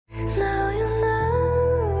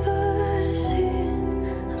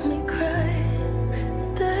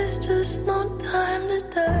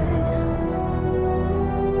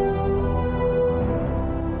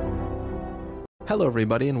Hello,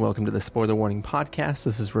 everybody, and welcome to the Spoiler Warning Podcast.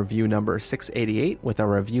 This is review number 688 with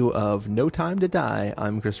our review of No Time to Die.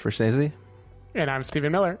 I'm Christopher Schnese. And I'm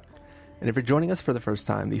Stephen Miller. And if you're joining us for the first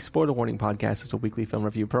time, the Spoiler Warning Podcast is a weekly film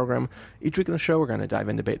review program. Each week on the show, we're going to dive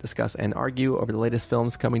in, debate, discuss, and argue over the latest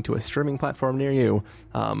films coming to a streaming platform near you.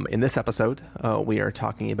 In this episode, we are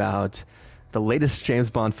talking about the latest James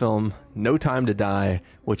Bond film, No Time to Die,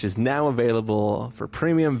 which is now available for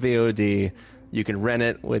premium VOD. You can rent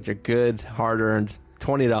it with your good, hard-earned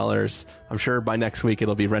 $20. I'm sure by next week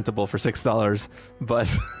it'll be rentable for $6,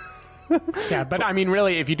 but... Yeah, but I mean,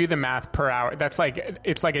 really, if you do the math per hour, it's like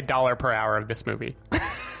 $1 per hour of this movie.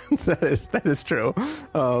 That is true,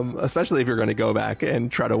 especially if you're going to go back and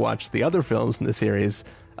try to watch the other films in the series.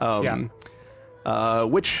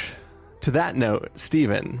 Which, to that note,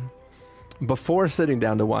 Steven, before sitting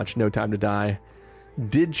down to watch No Time to Die,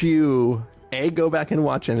 did you... go back and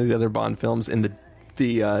watch any of the other Bond films in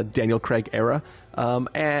the Daniel Craig era?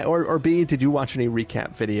 Or B, did you watch any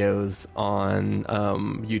recap videos on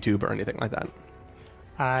YouTube or anything like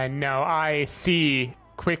that? No, I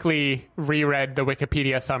quickly reread the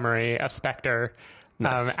Wikipedia summary of Spectre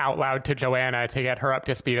out loud to Joanna to get her up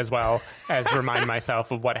to speed as well as remind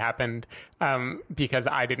myself of what happened, because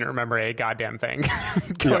I didn't remember a goddamn thing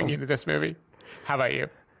going into this movie. How about you?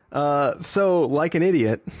 So, like an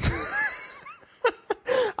idiot...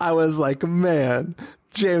 I was like, man,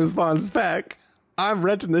 James Bond's back. I'm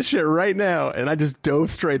renting this shit right now. And I just dove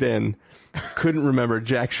straight in. Couldn't remember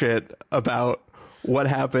jack shit about what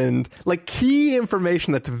happened. Like, key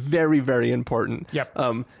information that's very, very important. Yep.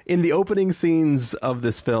 In the opening scenes of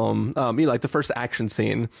this film, like the first action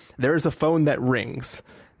scene, there is a phone that rings.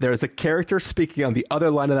 There's a character speaking on the other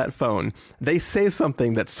line of that phone. They say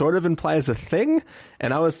something that sort of implies a thing.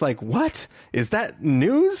 And I was like, what? Is that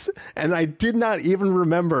news? And I did not even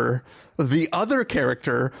remember the other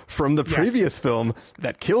character from the previous film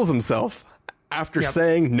that kills himself after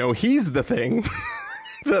saying, no, he's the thing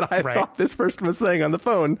that I thought this person was saying on the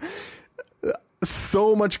phone.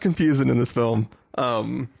 So much confusion in this film.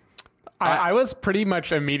 I was pretty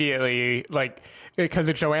much immediately like, because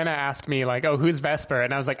Joanna asked me like, oh, who's Vesper?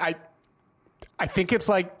 And I was like, I think it's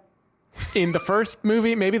like in the first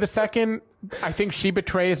movie, maybe the second, I think she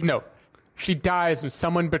dies and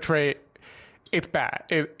someone betrays. It's bad.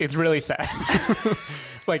 It's really sad.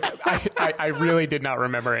 Like, I really did not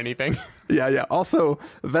remember anything. Yeah. Also,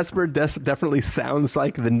 Vesper definitely sounds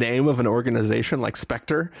like the name of an organization like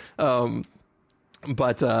Spectre.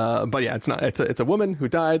 But yeah, it's not. It's a woman who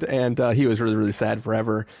died, and he was really, really sad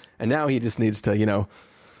forever. And now he just needs to,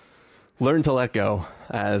 learn to let go,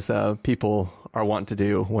 as people are wont to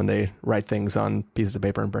do when they write things on pieces of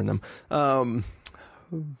paper and burn them.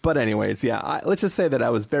 But anyways, yeah, let's just say that I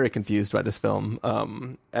was very confused by this film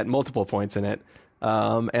at multiple points in it,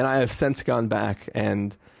 and I have since gone back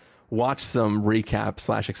and watched some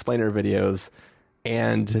recap / explainer videos,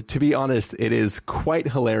 and to be honest, it is quite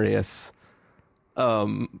hilarious.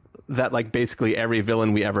 That like basically every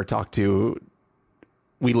villain we ever talk to,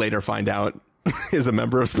 we later find out is a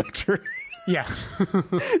member of Spectre. Yeah.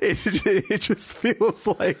 it just feels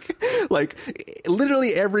like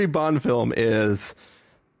literally every Bond film is,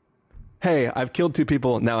 hey, I've killed 2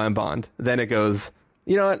 people, now I'm Bond. Then it goes,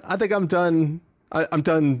 you know what, I think I'm done. I'm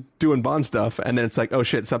done doing Bond stuff, and then it's like, oh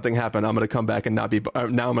shit, something happened. I'm gonna come back and now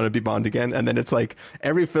I'm gonna be Bond again. And then it's like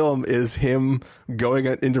every film is him going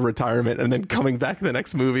into retirement and then coming back to the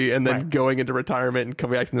next movie, and then going into retirement and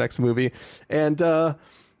coming back to the next movie. And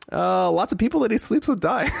lots of people that he sleeps with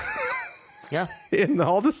die. Yeah, in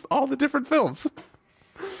all the different films.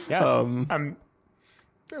 Yeah.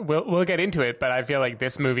 We'll get into it, but I feel like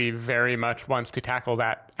this movie very much wants to tackle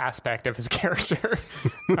that aspect of his character.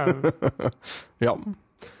 Yep.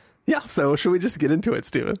 Yeah, so should we just get into it,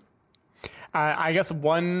 Steven? I guess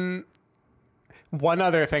one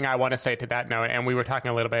other thing I want to say to that note, and we were talking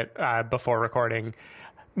a little bit before recording,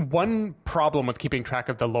 one problem with keeping track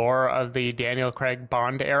of the lore of the Daniel Craig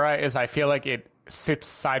Bond era is I feel like it sits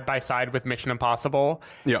side by side with Mission Impossible.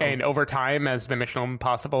 Yeah. And over time, as the Mission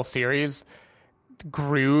Impossible series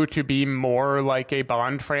grew to be more like a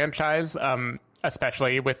Bond franchise,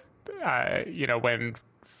 especially with when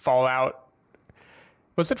Fallout,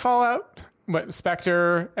 was it Fallout? What,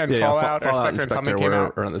 Spectre and Fallout, or Spectre and something came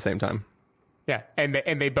out around the same time. Yeah,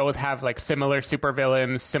 and they both have like similar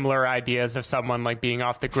supervillains, similar ideas of someone like being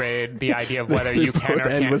off the grid, the idea of whether you can or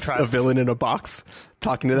can't with trust a villain in a box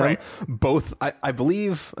talking to them. Right. Both, I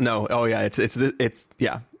believe. No, oh yeah, it's the.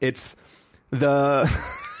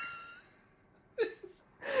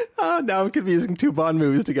 Now I'm confusing 2 Bond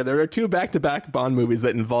movies together. There are 2 back-to-back Bond movies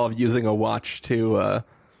that involve using a watch to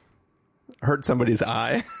hurt somebody's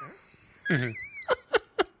eye. Mm-hmm.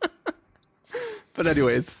 But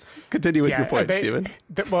anyways, continue with your point, Steven.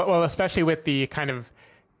 Well, especially with the kind of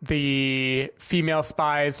the female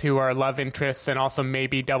spies who are love interests and also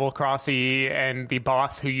maybe double-crossy, and the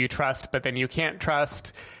boss who you trust but then you can't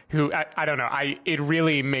trust, who I don't know. It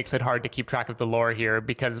really makes it hard to keep track of the lore here,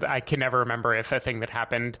 because I can never remember if a thing that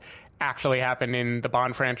happened actually happened in the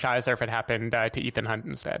Bond franchise or if it happened to Ethan Hunt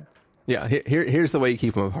instead. Yeah, here's the way you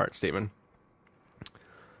keep them apart, Stephen.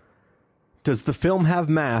 Does the film have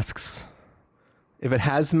masks? If it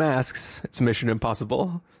has masks, it's Mission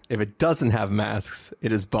Impossible. If it doesn't have masks,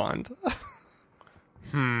 it is Bond.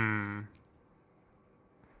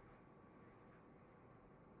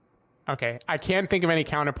 Okay, I can't think of any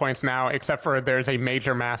counterpoints now, except for there's a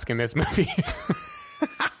major mask in this movie.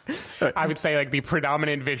 I would say like the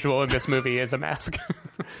predominant visual in this movie is a mask.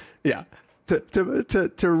 Yeah. To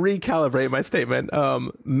recalibrate my statement,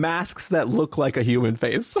 masks that look like a human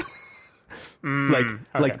face.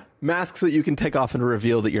 Like masks that you can take off and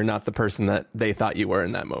reveal that you're not the person that they thought you were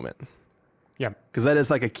in that moment. Yeah. Because that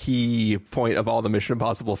is like a key point of all the Mission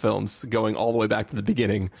Impossible films, going all the way back to the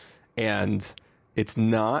beginning. And it's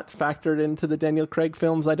not factored into the Daniel Craig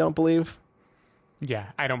films, I don't believe.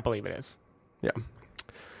 Yeah, I don't believe it is. Yeah.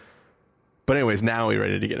 But anyways, now we're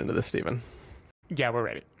ready to get into this, Stephen. Yeah, we're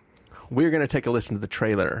ready. We're going to take a listen to the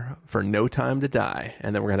trailer for No Time to Die,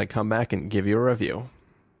 and then we're going to come back and give you a review.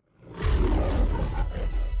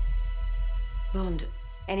 Bond,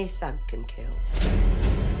 any thug can kill.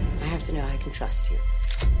 I have to know I can trust you.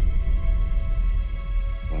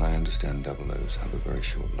 Well, I understand double O's have a very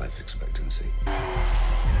short life expectancy.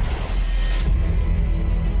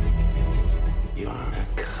 You're a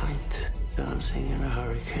kite dancing in a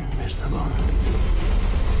hurricane, Mr. Bond.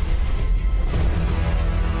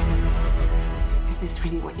 Is this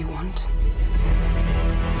really what you want?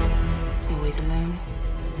 Always alone?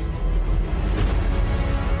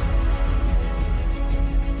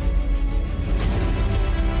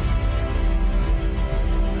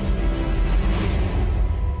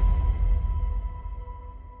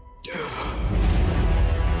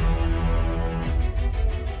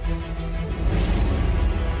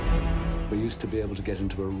 We used to be able to get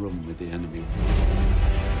into a room with the enemy.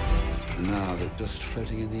 And now they're just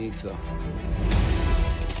floating in the ether.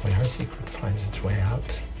 When her secret finds its way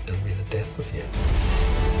out, it'll be the death of you.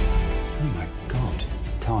 Oh my God.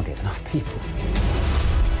 Target enough people.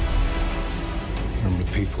 And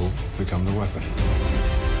the people become the weapon.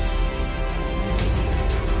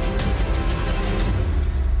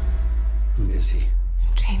 Who is he?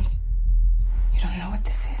 James, you don't know what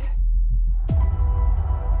this is.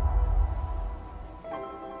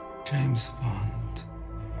 James Bond.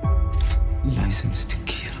 Licensed to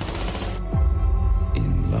kill.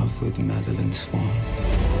 In love with Madeleine Swan.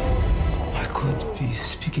 I could be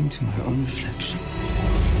speaking to my own reflection.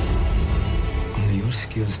 Only your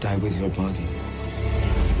skills die with your body.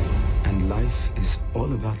 And life is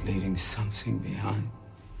all about leaving something behind.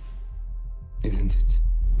 Isn't it?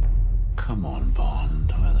 Come on,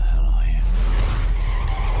 Bond. Where the hell are you?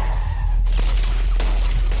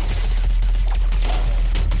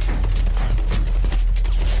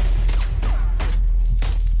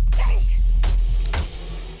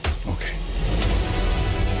 Okay.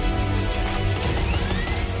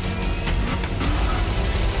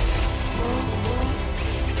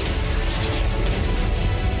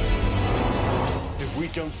 If we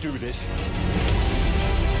don't do this,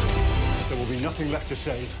 there will be nothing left to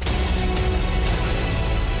save.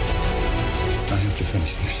 I have to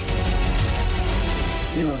finish this.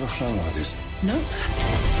 You ever flown like this? No.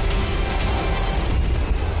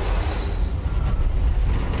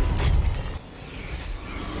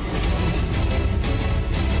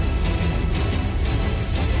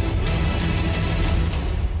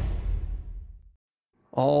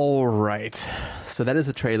 All right. So that is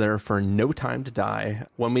the trailer for No Time to Die.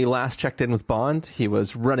 When we last checked in with Bond, he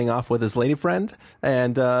was running off with his lady friend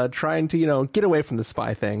and trying to, get away from the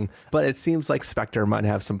spy thing. But it seems like Spectre might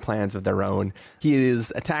have some plans of their own. He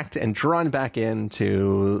is attacked and drawn back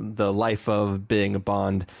into the life of being a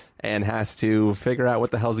Bond and has to figure out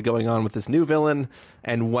what the hell's going on with this new villain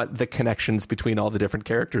and what the connections between all the different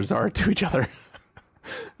characters are to each other.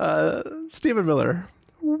 Stephen Miller,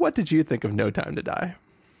 what did you think of No Time to Die?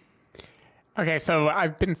 Okay, so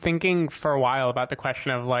I've been thinking for a while about the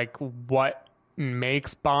question of like what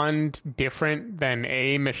makes Bond different than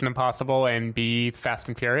A, Mission Impossible, and B, Fast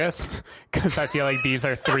and Furious, because I feel like these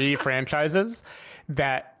are three franchises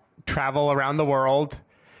that travel around the world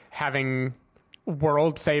having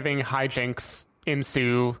world-saving hijinks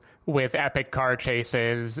ensue with epic car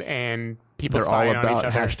chases and people They're spying all on each about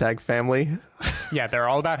other. hashtag family. Yeah, they're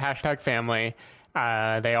all about hashtag family.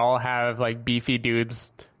 They all have like beefy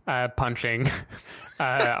dudes punching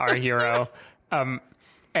our hero.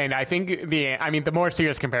 And I think the more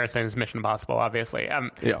serious comparison is Mission Impossible, obviously.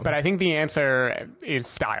 But I think the answer is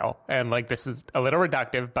style. And like, this is a little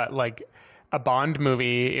reductive, but like a Bond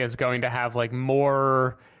movie is going to have like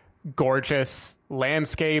more gorgeous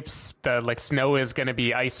landscapes. The like snow is going to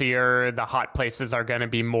be icier. The hot places are going to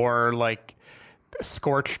be more like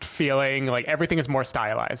scorched feeling. Like everything is more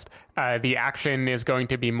stylized. The action is going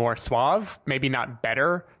to be more suave, maybe not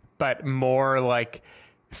better, but more like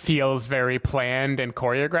feels very planned and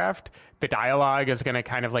choreographed. The dialogue is going to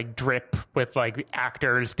kind of like drip with like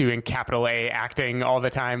actors doing capital A acting all the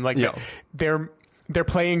time. Like they're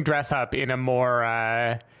playing dress up in a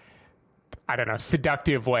more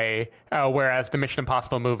seductive way, whereas the Mission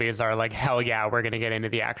Impossible movies are like, hell yeah, we're going to get into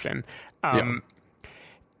the action.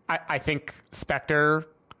 I think Spectre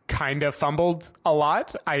kind of fumbled a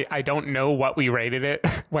lot. I don't know what we rated it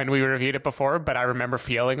when we reviewed it before, but I remember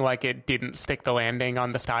feeling like it didn't stick the landing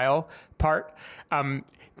on the style part.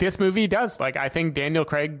 This movie does. Like, I think Daniel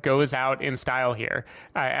Craig goes out in style here.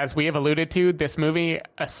 As we have alluded to, this movie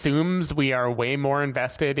assumes we are way more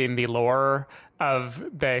invested in the lore of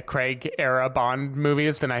the Craig era Bond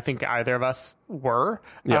movies than I think either of us were.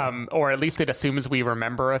 Or at least it assumes we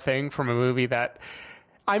remember a thing from a movie that,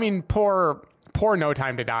 I mean, poor No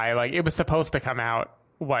Time to Die. Like, it was supposed to come out,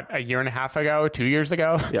 what, a year and a half ago, 2 years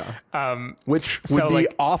ago? Which would be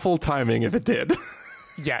like, awful timing if it did.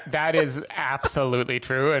 Yeah, that is absolutely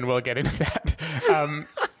true, and we'll get into that.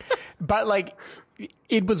 But, like,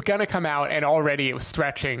 it was going to come out, and already it was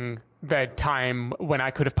stretching the time when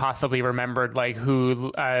I could have possibly remembered, like,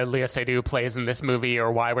 who Léa Seydoux plays in this movie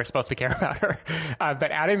or why we're supposed to care about her.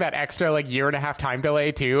 But adding that extra, like, year and a half time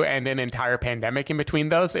delay, too, and an entire pandemic in between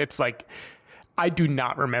those, it's like, I do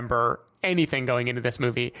not remember anything going into this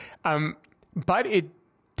movie. But it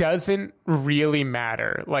doesn't really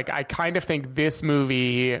matter. Like, I kind of think this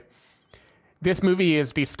movie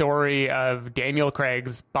is the story of Daniel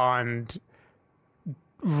Craig's Bond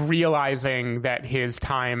realizing that his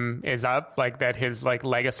time is up, like that his like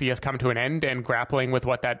legacy has come to an end, and grappling with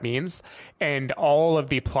what that means. And all of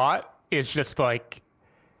the plot is just like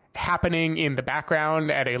happening in the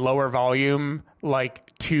background at a lower volume,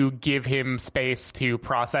 like to give him space to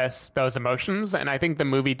process those emotions. And I think the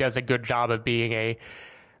movie does a good job of being a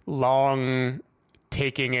long,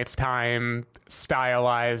 taking its time,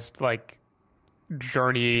 stylized like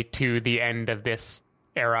journey to the end of this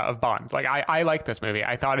era of Bond. Like, I like this movie.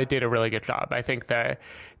 I thought it did a really good job. I think the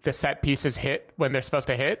set pieces hit when they're supposed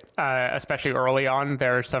to hit, especially early on.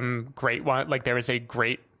 There are some great ones. Like, there is a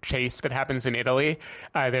great chase that happens in Italy.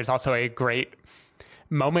 There's also a great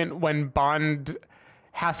moment when Bond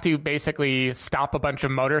has to basically stop a bunch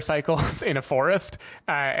of motorcycles in a forest,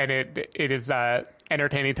 and it is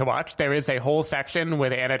entertaining to watch. There is a whole section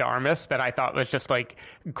with Ana de Armas that I thought was just like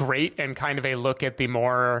great, and kind of a look at the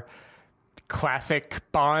more classic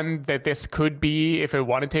Bond that this could be if it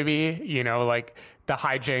wanted to be, you know, like the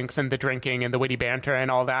hijinks and the drinking and the witty banter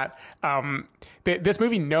and all that. This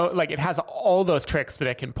movie, it has all those tricks that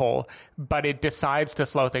it can pull, but it decides to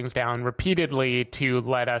slow things down repeatedly to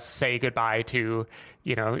let us say goodbye to,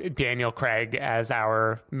 you know, Daniel Craig as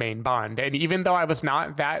our main Bond. And even though I was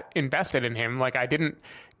not that invested in him, like I didn't,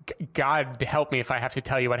 God help me if I have to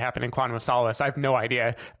tell you what happened in Quantum of Solace. I have no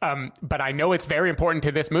idea. But I know it's very important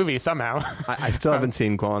to this movie somehow. I still haven't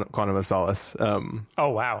seen Quantum of Solace. Oh,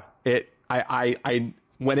 wow. I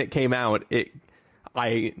when it came out,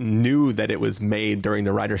 I knew that it was made during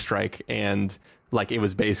the writer's strike, and like it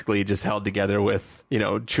was basically just held together with, you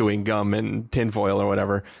know, chewing gum and tinfoil or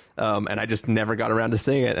whatever. And I just never got around to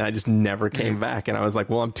seeing it, and I just never came back. And I was like,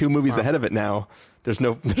 well, I'm 2 movies ahead of it now. There's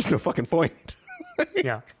no fucking point.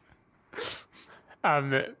 Yeah.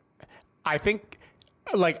 I think,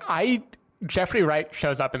 like, Jeffrey Wright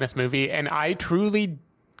shows up in this movie, and I truly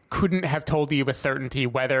couldn't have told you with certainty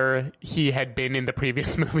whether he had been in the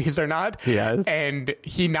previous movies or not. Yes. And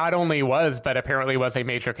he not only was, but apparently was a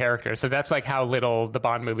major character. So that's like how little the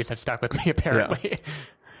Bond movies have stuck with me, apparently.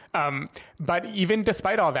 Yeah. But even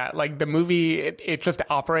despite all that, like the movie, it just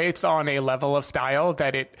operates on a level of style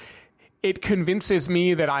that it convinces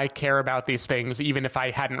me that I care about these things, even if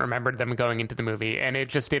I hadn't remembered them going into the movie. And it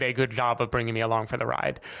just did a good job of bringing me along for the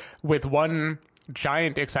ride. With one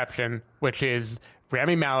giant exception, which is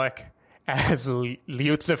Rami Malek as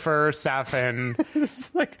Lucifer Safin.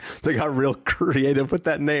 It's like they got real creative with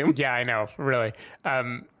that name. Yeah, I know, really.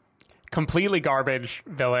 Completely garbage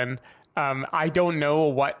villain. I don't know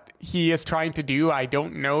what he is trying to do. I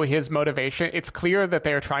don't know his motivation. It's clear that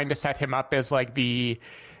they're trying to set him up as like the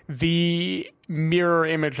the mirror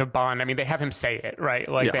image of Bond. I mean, they have him say it, right?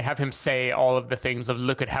 Like, Yeah. they have him say all of the things of,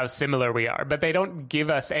 look at how similar we are, but they don't give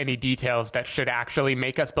us any details that should actually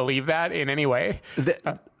make us believe that in any way.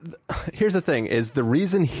 Here's the thing, is the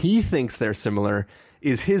reason he thinks they're similar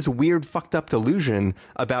is his weird fucked up delusion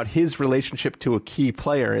about his relationship to a key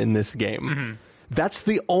player in this game. Mm-hmm. That's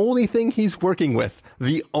the only thing he's working with.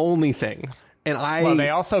 The only thing. And Well, they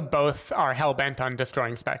also both are hell-bent on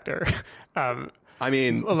destroying Spectre. I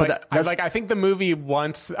mean, but Like, I think the movie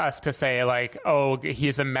wants us to say, like, oh,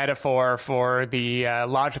 he's a metaphor for the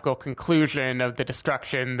logical conclusion of the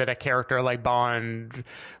destruction that a character like Bond,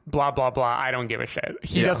 blah, blah, blah. I don't give a shit.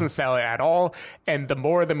 He doesn't sell it at all. And the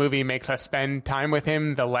more the movie makes us spend time with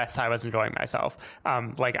him, the less I was enjoying myself.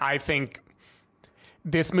 I think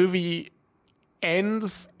this movie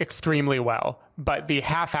ends extremely well, but the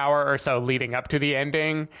half hour or so leading up to the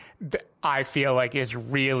ending, I feel like is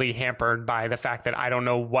really hampered by the fact that I don't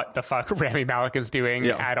know what the fuck Rami Malek is doing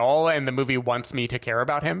at all, and the movie wants me to care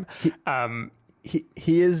about him. He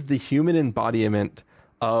is the human embodiment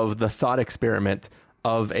of the thought experiment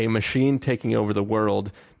of a machine taking over the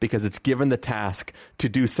world because it's given the task to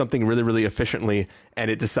do something really, really efficiently, and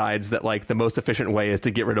it decides that like the most efficient way is to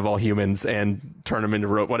get rid of all humans and turn them into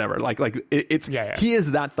whatever. He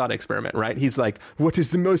is that thought experiment, right? He's like, what is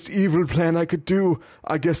the most evil plan I could do?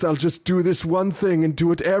 I guess I'll just do this one thing and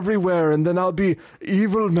do it everywhere, and then I'll be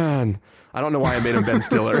evil man. I don't know why I made him Ben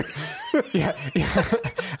Stiller. Yeah.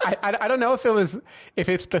 I don't know if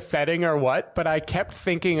it's the setting or what, but I kept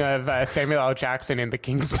thinking of Samuel L. Jackson in The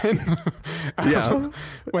Kingsman.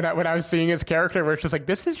 When I was seeing his character, where it's just like,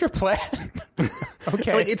 this is your plan.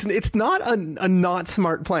 Okay. Like, it's not a not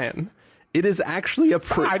smart plan. It is actually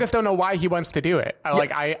I just don't know why he wants to do it.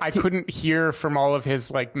 I couldn't hear from all of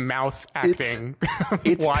his like mouth acting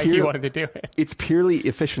why he wanted to do it. It's purely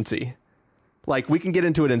efficiency. Like, we can get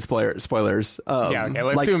into it in spoilers.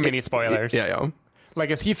 Let's do mini spoilers. Yeah.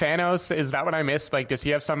 Like, is he Thanos? Is that what I missed? Like, does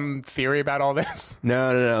he have some theory about all this?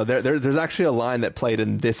 No. There's actually a line that played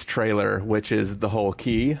in this trailer, which is the whole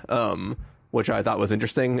key, which I thought was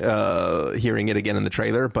interesting, hearing it again in the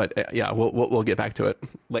trailer. But we'll get back to it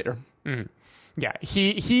later. Mm. Yeah,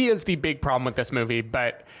 he is the big problem with this movie,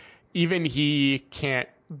 but even he can't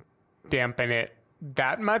dampen it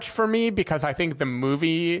that much for me, because I think the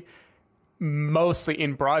movie, mostly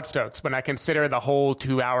in broad strokes, when I consider the whole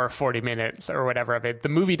 2 hour, 40 minutes or whatever of it, the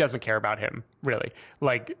movie doesn't care about him, really.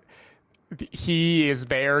 Like, he is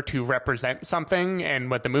there to represent something, and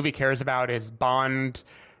what the movie cares about is Bond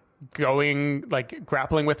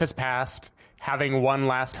grappling with his past, having one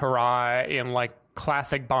last hurrah in like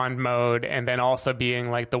classic Bond mode, and then also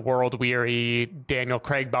being like the world weary Daniel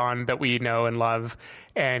Craig Bond that we know and love,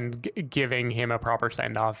 and giving him a proper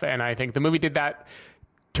send off. And I think the movie did that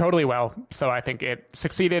totally well. So I think it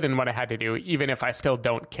succeeded in what it had to do, even if I still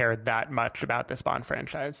don't care that much about this Bond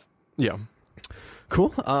franchise. Yeah.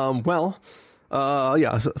 Cool. So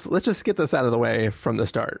let's just get this out of the way from the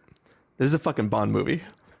start. This is a fucking Bond movie.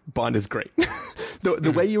 Bond is great.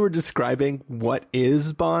 The way you were describing what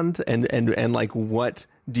is Bond and like what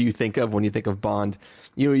do you think of when you think of Bond,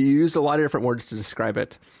 you used a lot of different words to describe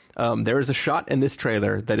it. There is a shot in this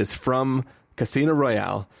trailer that is from Casino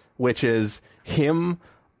Royale, which is him.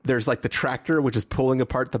 There's like the tractor, which is pulling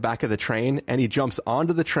apart the back of the train, and he jumps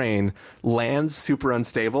onto the train, lands super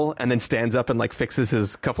unstable, and then stands up and like fixes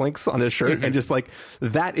his cufflinks on his shirt. And just like,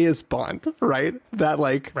 that is Bond, right? That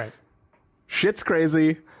like, right. Shit's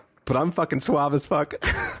crazy, but I'm fucking suave as fuck.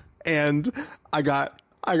 And I got,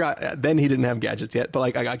 then he didn't have gadgets yet, but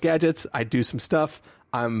like, I got gadgets. I do some stuff.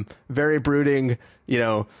 I'm very brooding,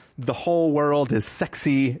 the whole world is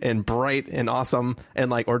sexy and bright and awesome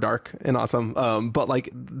and like, or dark and awesome. But like,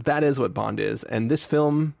 that is what Bond is. And this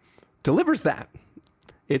film delivers that.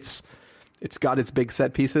 It's got its big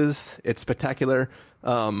set pieces. It's spectacular.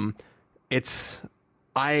 I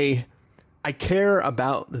care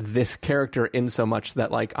about this character in so much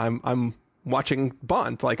that like, I'm watching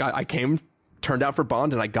Bond. Like I turned out for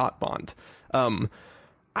Bond and I got Bond. I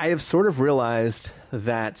have sort of realized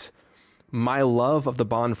that my love of the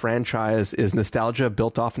Bond franchise is nostalgia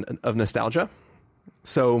built off of nostalgia.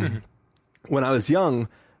 So when I was young,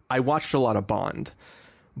 I watched a lot of Bond.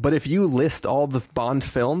 But if you list all the Bond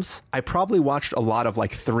films, I probably watched a lot of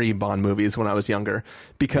like 3 Bond movies when I was younger,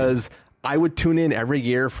 because I would tune in every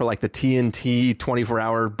year for like the TNT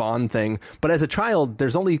 24-hour Bond thing. But as a child,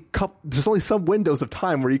 there's only some windows of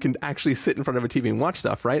time where you can actually sit in front of a TV and watch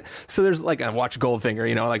stuff, right? So there's like, I watch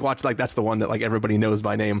Goldfinger, like watch, like that's the one that like everybody knows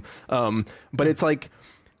by name. But it's like,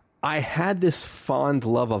 I had this fond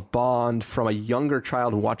love of Bond from a younger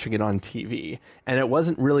child watching it on TV. And it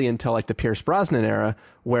wasn't really until like the Pierce Brosnan era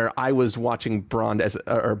where I was watching Bond as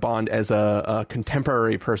a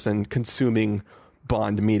contemporary person consuming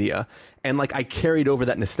Bond media. And like I carried over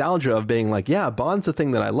that nostalgia of being like, yeah, Bond's a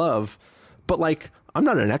thing that I love, but like I'm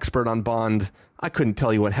not an expert on Bond. I couldn't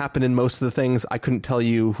tell you what happened in most of the things. I couldn't tell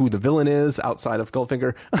you who the villain is outside of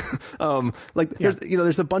Goldfinger.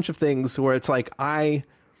 There's a bunch of things where it's like I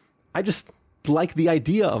just like the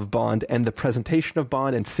idea of Bond and the presentation of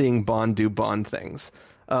Bond and seeing Bond do Bond things.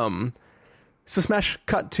 So smash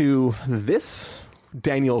cut to this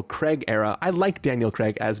Daniel Craig era. I like Daniel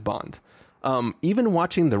Craig as Bond. Even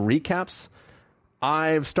watching the recaps,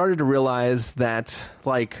 I've started to realize that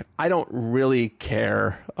like I don't really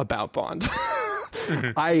care about Bond.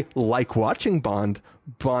 Mm-hmm. I like watching Bond.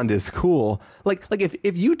 Bond is cool. Like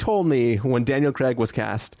if you told me when Daniel Craig was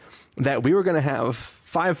cast that we were going to have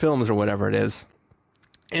 5 films or whatever it is,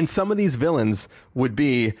 and some of these villains would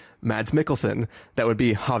be Mads Mikkelsen, that would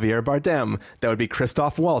be Javier Bardem, that would be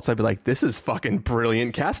Christoph Waltz, I'd be like, this is fucking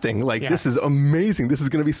brilliant casting. Like, This is amazing. This is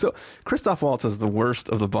going to be so... Christoph Waltz is the worst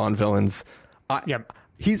of the Bond villains.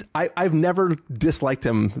 I've never disliked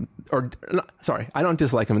him, I don't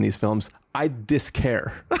dislike him in these films. I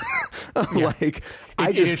discare.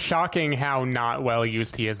 It is shocking how not well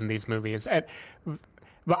used he is in these movies.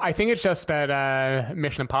 But I think it's just that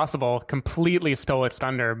Mission Impossible completely stole its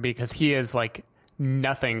thunder because he is like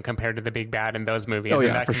nothing compared to the big bad in those movies. Oh, yeah,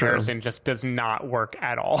 and that for comparison just does not work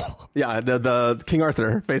at all. Yeah, the King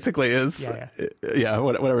Arthur basically is,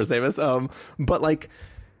 whatever his name is. But like,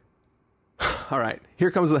 all right, here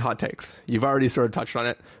comes the hot takes. You've already sort of touched on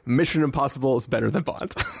it. Mission Impossible is better than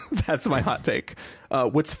Bond. That's my hot take.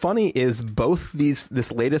 What's funny is both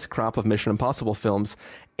this latest crop of Mission Impossible films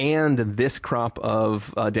and this crop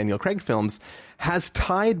of Daniel Craig films has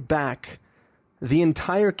tied back the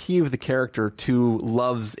entire key of the character to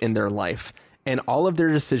loves in their life. And all of their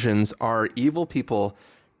decisions are evil people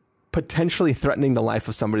potentially threatening the life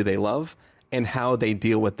of somebody they love and how they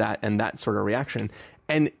deal with that and that sort of reaction.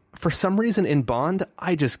 And for some reason in Bond,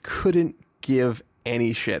 I just couldn't give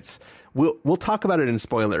any shits. We'll talk about it in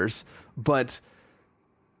spoilers, but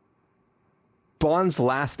Bond's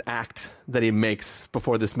last act that he makes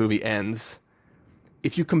before this movie ends,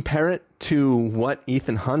 if you compare it to what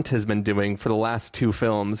Ethan Hunt has been doing for the last 2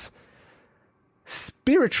 films,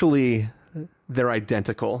 spiritually, they're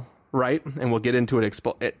identical, right? And we'll get into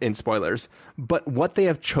it in spoilers. But what they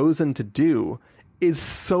have chosen to do is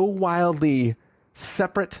so wildly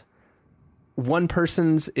separate. One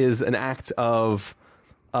person's is an act of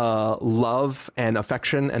love and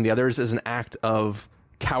affection, and the other's is an act of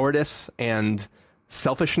cowardice and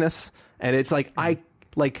selfishness. And it's like,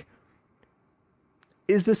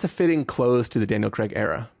 is this a fitting close to the Daniel Craig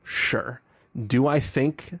era? Sure. Do I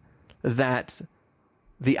think that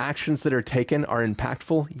the actions that are taken are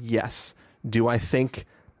impactful? Yes. Do I think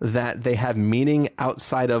that they have meaning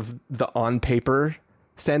outside of the on paper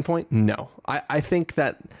standpoint? No. I think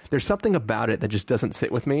that there's something about it that just doesn't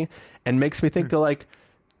sit with me and makes me think like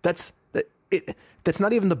that's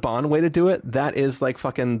not even the Bond way to do it. That is like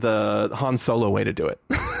fucking the Han Solo way to do it.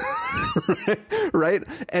 Right?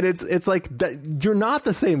 And it's like that you're not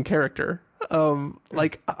the same character.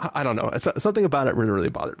 Like I don't know. Something about it really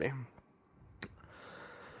bothered me.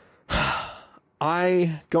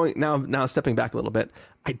 Now stepping back a little bit,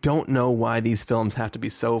 I don't know why these films have to be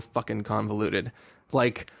so fucking convoluted.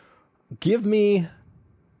 Like, give me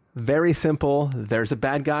very simple. There's a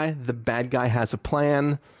bad guy. The bad guy has a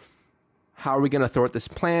plan. How are we going to thwart this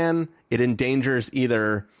plan? It endangers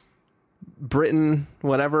either Britain,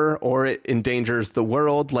 whatever, or it endangers the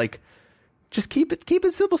world. Like, just keep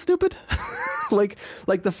it simple, stupid. like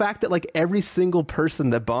the fact that like every single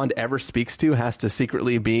person that Bond ever speaks to has to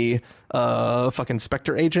secretly be a fucking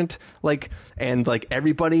Spectre agent. Like, and like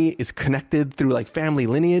everybody is connected through like family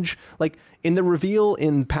lineage. Like in the reveal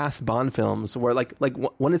in past Bond films where like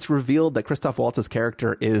when it's revealed that Christoph Waltz's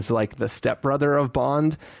character is like the stepbrother of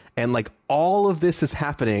Bond, and like all of this is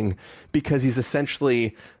happening because he's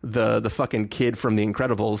essentially the fucking kid from The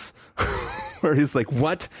Incredibles. Where he's like,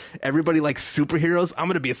 what? Everybody likes superheroes? I'm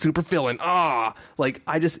going to be a super villain. Like,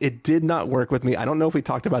 it did not work with me. I don't know if we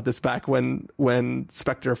talked about this back when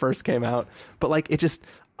Spectre first came out, but like,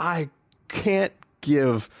 I can't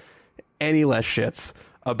give any less shits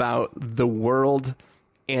about the world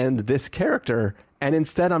and this character. And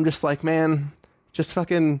instead, I'm just like, man, just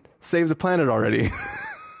fucking save the planet already.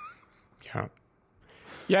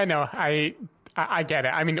 Yeah, no, I get it.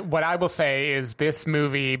 I mean, what I will say is this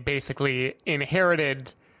movie basically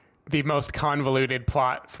inherited the most convoluted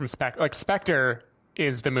plot from Spectre. Like, Spectre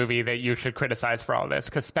is the movie that you should criticize for all this,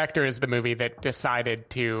 because Spectre is the movie that decided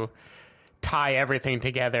to tie everything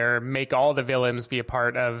together, make all the villains be a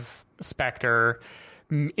part of Spectre,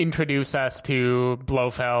 introduce us to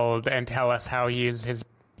Blofeld and tell us how he's his,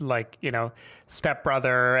 like, you know,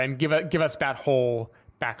 stepbrother, and give us that whole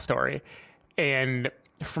backstory. And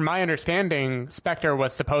from my understanding, Spectre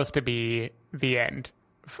was supposed to be the end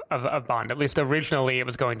of Bond. At least originally it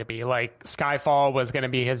was going to be. Like, Skyfall was going to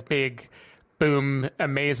be his big, boom,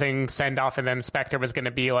 amazing send-off, and then Spectre was going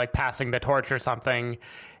to be, like, passing the torch or something.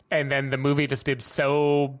 And then the movie just did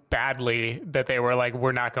so badly that they were like,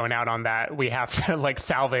 we're not going out on that. We have to, like,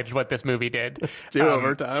 salvage what this movie did. Let's do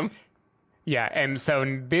overtime. Yeah, and so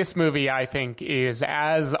this movie, I think, is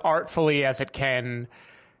as artfully as it can,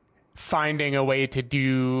 finding a way to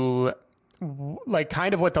do, like,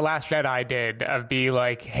 kind of what The Last Jedi did, of be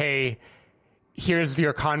like, hey, here's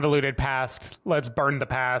your convoluted past, let's burn the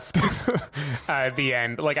past at the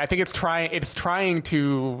end. Like, I think it's trying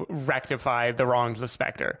to rectify the wrongs of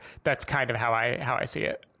Spectre. That's kind of how I see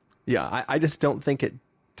it. Yeah, I just don't think it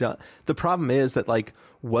does. The problem is that, like,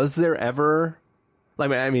 was there ever,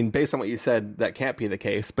 I mean, based on what you said, that can't be the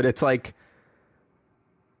case, but it's like,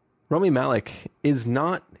 Rami Malek he's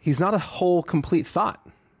not a whole complete thought.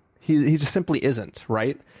 He just simply isn't,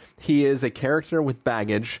 right? He is a character with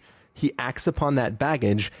baggage. He acts upon that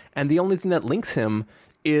baggage, and the only thing that links him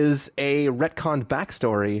is a retconned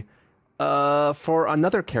backstory for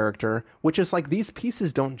another character, which is like, these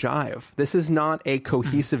pieces don't jive. This is not a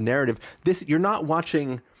cohesive narrative. You're not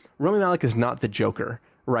watching, Rami Malek is not the Joker,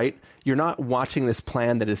 right? You're not watching this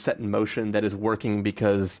plan that is set in motion, that is working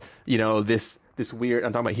because, you know, this weird,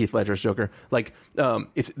 I'm talking about Heath Ledger's Joker. Like,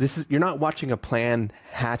 you're not watching a plan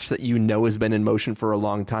hatch that you know has been in motion for a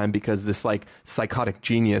long time because this, like, psychotic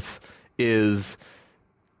genius is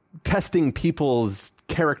testing people's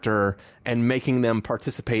character and making them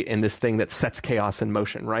participate in this thing that sets chaos in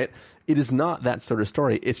motion, right? It is not that sort of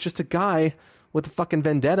story. It's just a guy with a fucking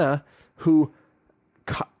vendetta who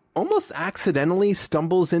almost accidentally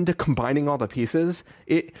stumbles into combining all the pieces.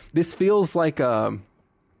 This feels like a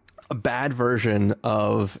bad version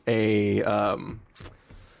of a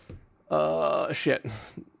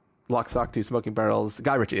Lock, Stock, Two Smoking Barrels,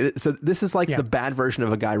 Guy Ritchie. So this is like the bad version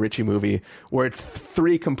of a Guy Ritchie movie where it's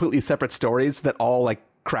three completely separate stories that all, like,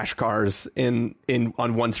 crash cars in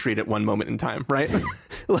on one street at one moment in time, right?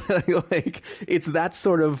 like it's that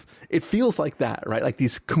sort of, it feels like that, right? Like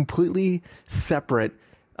these completely separate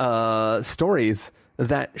stories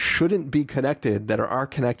that shouldn't be connected, that are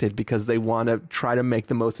connected because they want to try to make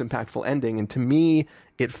the most impactful ending. And to me,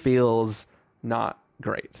 it feels not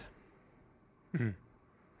great.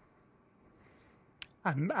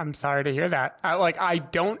 I'm sorry to hear that. I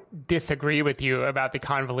don't disagree with you about the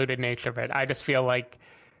convoluted nature of it. I just feel like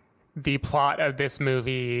the plot of this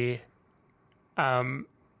movie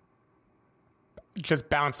just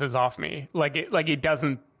bounces off me. It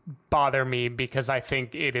doesn't bother me because I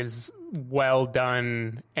think it is well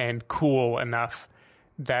done and cool enough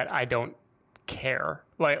that I don't care.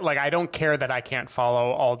 Like I don't care that I can't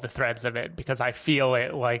follow all the threads of it because I feel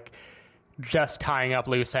it like just tying up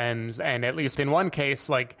loose ends, and at least in one case,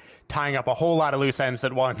 like tying up a whole lot of loose ends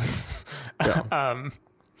at once. Yeah.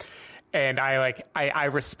 And I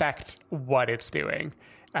respect what it's doing,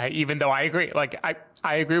 even though I agree.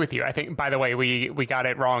 I agree with you. I think, by the way, we got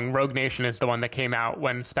it wrong. Rogue Nation is the one that came out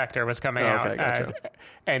when Spectre was coming out. Gotcha.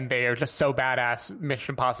 And they are just so badass.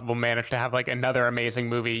 Mission Impossible managed to have like another amazing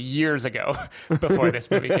movie years ago before this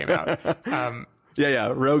movie came out.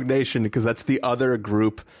 Yeah, Rogue Nation, because that's the other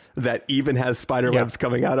group that even has spider webs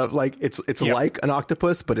coming out of, like, it's like an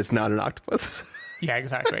octopus, but it's not an octopus. Yeah,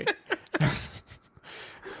 exactly.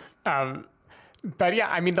 But yeah,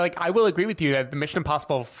 I mean, like, I will agree with you that the Mission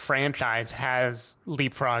Impossible franchise has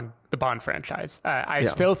leapfrogged the Bond franchise. I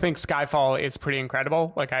still think Skyfall is pretty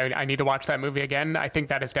incredible. Like, I need to watch that movie again. I think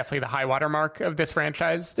that is definitely the high watermark of this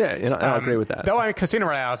franchise. Yeah, I agree with that. Though Casino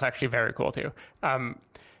Royale is actually very cool too.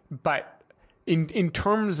 But in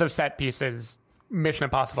terms of set pieces, Mission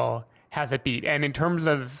Impossible has it beat. And in terms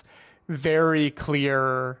of very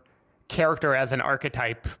clear character as an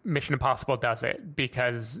archetype, Mission Impossible does it,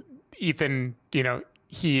 because Ethan,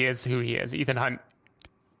 he is who he is. Ethan Hunt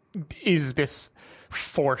is this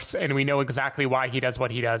force, and we know exactly why he does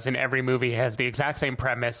what he does. And every movie has the exact same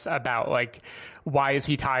premise about, like, why is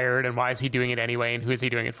he tired and why is he doing it anyway and who is he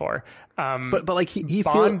doing it for? But like he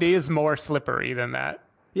Bond is more slippery than that.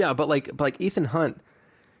 Yeah, but like Ethan Hunt,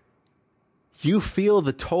 you feel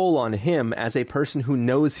the toll on him as a person who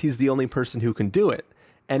knows he's the only person who can do it.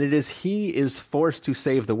 And it is he is forced to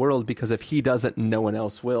save the world because if he doesn't, no one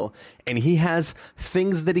else will. And he has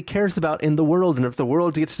things that he cares about in the world. And if the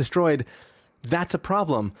world gets destroyed, that's a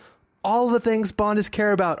problem. All the things Bond is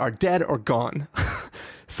care about are dead or gone.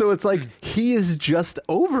 So it's like he is just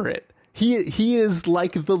over it. He is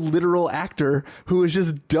like the literal actor who is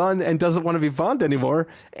just done and doesn't want to be Bond anymore.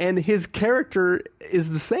 And his character is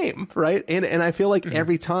the same, right? And I feel like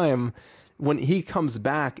every time when he comes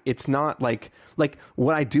back, it's not like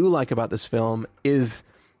what I do like about this film is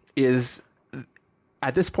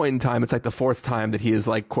at this point in time, it's like the fourth time that he is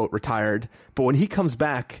like, quote, retired. But when he comes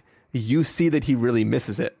back, you see that he really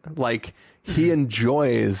misses it. Like he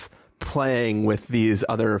enjoys playing with these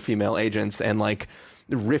other female agents and like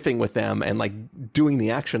riffing with them and like doing the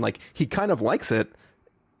action. Like he kind of likes it.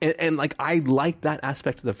 And like, I like that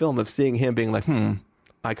aspect of the film of seeing him being like,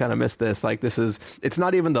 I kind of miss this. Like it's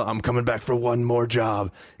not even the, I'm coming back for one more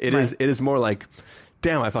job. It is more like,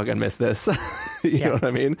 damn, I fucking miss this. you know what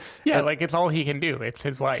I mean? Yeah. And, like it's all he can do. It's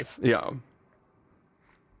his life. Yeah.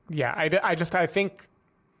 Yeah. I think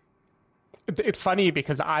it's funny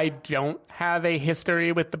because I don't have a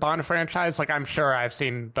history with the Bond franchise. Like I'm sure I've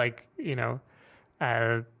seen like,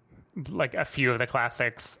 like a few of the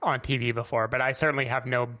classics on TV before, but I certainly have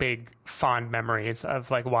no big fond memories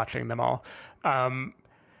of like watching them all.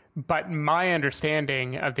 But my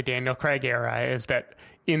understanding of the Daniel Craig era is that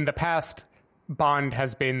in the past, Bond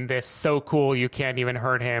has been this so cool you can't even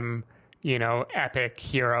hurt him, epic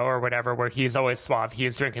hero or whatever, where he's always suave.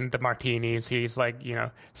 He's drinking the martinis. He's like,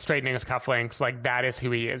 straightening his cufflinks. Like that is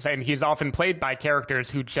who he is. And he's often played by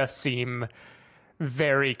characters who just seem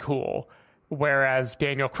very cool. Whereas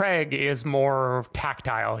Daniel Craig is more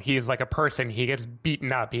tactile. He's like a person. He gets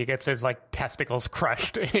beaten up. He gets his like testicles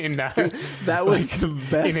crushed in that was like, the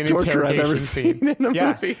best torture I've ever seen in a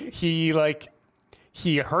movie.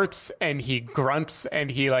 He hurts and he grunts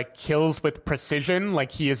and he like kills with precision.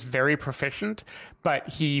 Like he is very proficient, but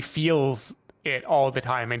he feels it all the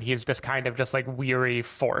time. And he's this kind of just like weary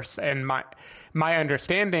force. And my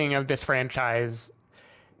understanding of this franchise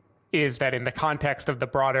is that in the context of the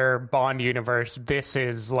broader Bond universe, this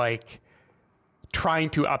is like trying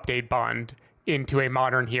to update Bond into a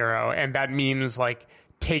modern hero. And that means like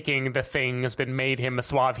taking the things that made him a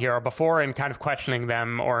suave hero before and kind of questioning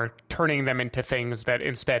them or turning them into things that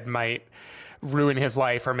instead might ruin his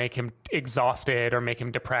life or make him exhausted or make him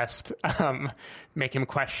depressed, make him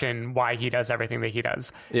question why he does everything that he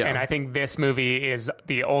does. Yeah. And I think this movie is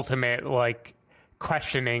the ultimate like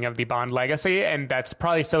questioning of the Bond legacy, and that's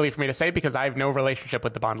probably silly for me to say because I have no relationship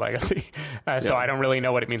with the Bond legacy, so I don't really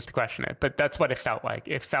know what it means to question it, but that's what it felt like.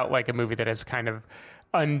 It felt like a movie that is kind of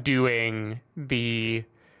undoing the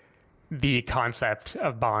concept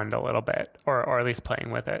of Bond a little bit, or at least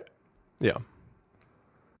playing with it. Yeah.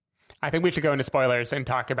 I think we should go into spoilers and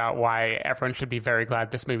talk about why everyone should be very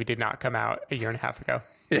glad this movie did not come out a year and a half ago.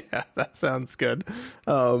 Yeah, that sounds good.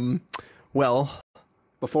 Well,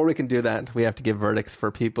 before we can do that, we have to give verdicts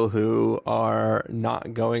for people who are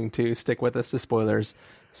not going to stick with us to spoilers.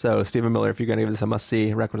 So, Stephen Miller, if you're going to give this a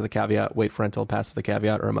must-see, recommend with a caveat, wait for rental, pass with a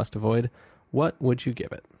caveat, or a must-avoid, what would you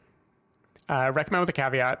give it? Recommend with a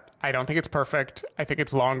caveat. I don't think it's perfect. I think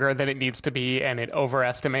it's longer than it needs to be, and it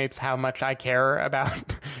overestimates how much I care about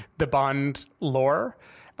the Bond lore.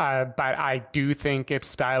 But I do think it's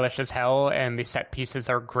stylish as hell, and the set pieces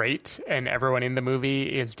are great, and everyone in the movie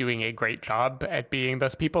is doing a great job at being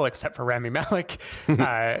those people, except for Rami Malek.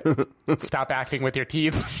 Stop acting with your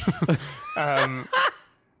teeth.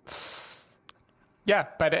 Yeah,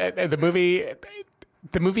 but the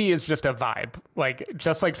movie is just a vibe, like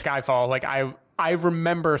just like Skyfall. Like I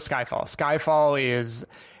remember Skyfall. Skyfall is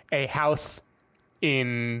a house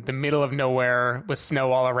in the middle of nowhere with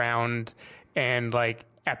snow all around and like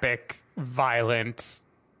epic, violent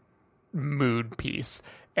mood piece.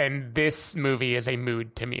 And this movie is a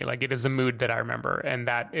mood to me. Like it is a mood that I remember, and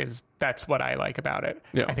that's what I like about it.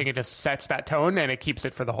 Yeah. I think it just sets that tone and it keeps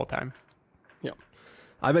it for the whole time. Yeah.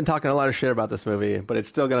 I've been talking a lot of shit about this movie, but it's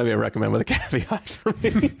still going to be a recommend with a caveat for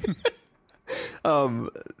me.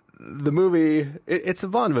 The movie, it's a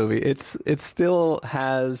Bond movie. It still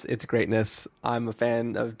has its greatness. I'm a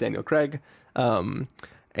fan of Daniel Craig, and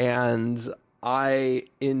I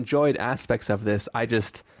enjoyed aspects of this. I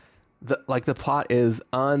just the plot is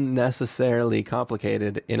unnecessarily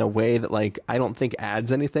complicated in a way that like I don't think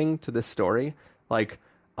adds anything to this story. Like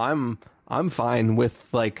I'm fine with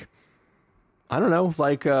like, I don't know,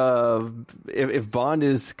 like if Bond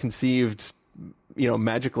is conceived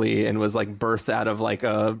magically and was like birthed out of like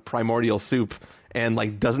a primordial soup and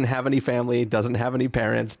like doesn't have any family, doesn't have any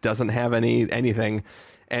parents, doesn't have anything,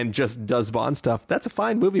 and just does Bond stuff, that's a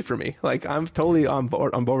fine movie for me. Like, I'm totally on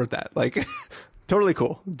board with that. Like, totally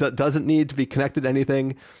cool. Doesn't need to be connected to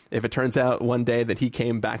anything. If it turns out one day that he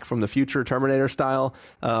came back from the future, Terminator style,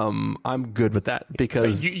 I'm good with that,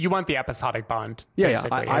 because so you want the episodic Bond. Yeah,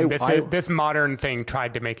 basically. This modern thing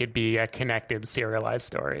tried to make it be a connected, serialized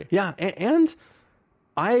story. Yeah, and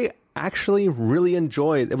I actually really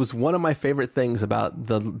enjoyed. It was one of my favorite things about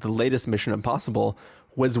the latest Mission Impossible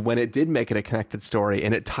was when it did make it a connected story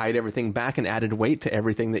and it tied everything back and added weight to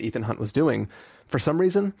everything that Ethan Hunt was doing. For some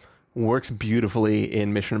reason, works beautifully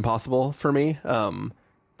in Mission Impossible for me.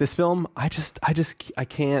 This film, I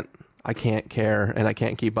can't care, and I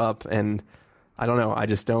can't keep up, and I don't know. I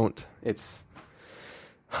just don't.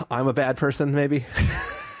 I'm a bad person, maybe.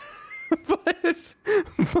 but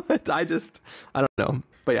I don't know.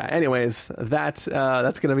 But yeah, anyways, that's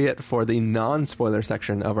going to be it for the non-spoiler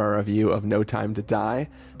section of our review of No Time to Die.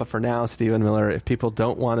 But for now, Stephen Miller, if people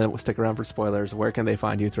don't want to stick around for spoilers, where can they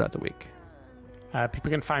find you throughout the week?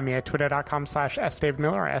 People can find me at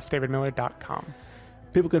twitter.com/sdavidmiller or sdavidmiller.com.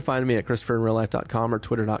 People can find me at ChristopherInRealLife.com or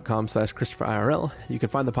Twitter.com/ChristopherIRL. You can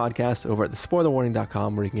find the podcast over at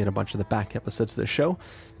thespoilerwarning.com, where you can get a bunch of the back episodes of the show.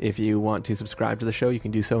 If you want to subscribe to the show, you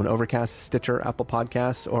can do so in Overcast, Stitcher, Apple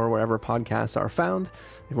Podcasts, or wherever podcasts are found.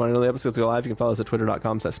 If you want to know the episodes go live, you can follow us at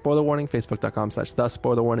Twitter.com/SpoilerWarning,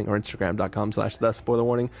 Facebook.com/TheSpoilerWarning, or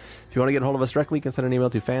Instagram.com/TheSpoilerWarning. If you want to get a hold of us directly, you can send an email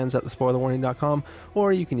to fans@thespoilerwarning.com,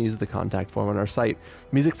 or you can use the contact form on our site.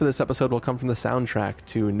 Music for this episode will come from the soundtrack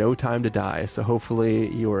to No Time to Die, so hopefully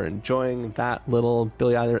you are enjoying that little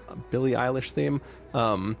Billie Eilish theme.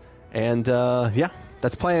 Yeah,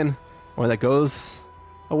 that's playing. When that goes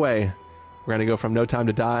away, we're going to go from No Time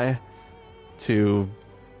to Die to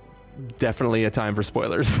definitely a time for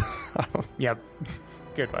spoilers. Yep.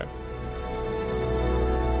 Good one.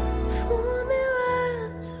 Fool me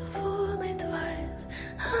once, fool me twice.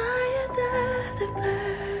 Higher than the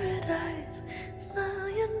paradise. Now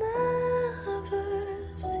you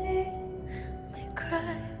never see me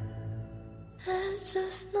cry. There's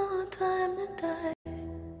just no time to die.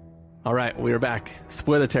 All right, we are back.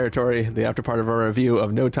 Spoiler territory, the after part of our review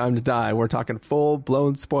of No Time to Die. We're talking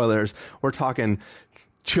full-blown spoilers. We're talking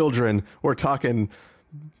children. We're talking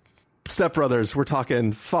stepbrothers. We're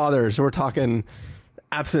talking fathers. We're talking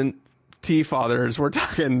absentee fathers. We're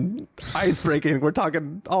talking ice breaking. We're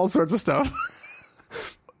talking all sorts of stuff.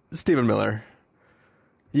 Stephen Miller,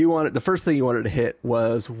 the first thing you wanted to hit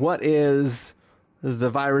was, what is the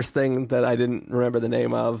virus thing that I didn't remember the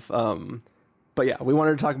name of? But yeah, we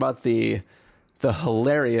wanted to talk about the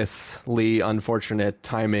hilariously unfortunate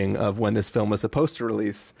timing of when this film was supposed to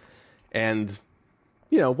release, and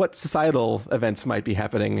what societal events might be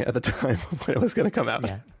happening at the time when it was going to come out.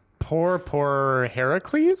 Yeah. Poor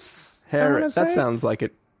Heracles? That sounds like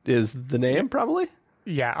it is the name, probably.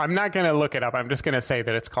 Yeah, I'm not going to look it up. I'm just going to say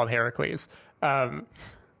that it's called Heracles.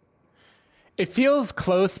 It feels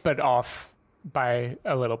close, but off by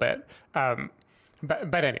a little bit.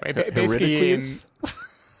 But anyway, basically...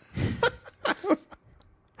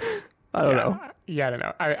 I don't know. Yeah, I don't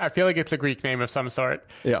know. I feel like it's a Greek name of some sort.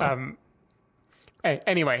 Yeah.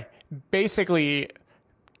 Anyway, basically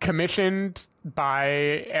commissioned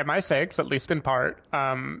by MI6, at least in part,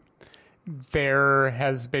 there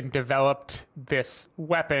has been developed this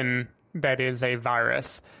weapon that is a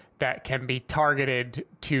virus that can be targeted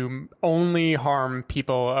to only harm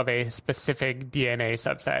people of a specific DNA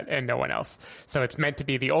subset and no one else. So it's meant to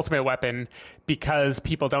be the ultimate weapon because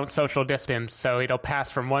people don't social distance, so it'll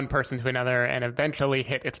pass from one person to another and eventually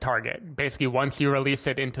hit its target. Basically, once you release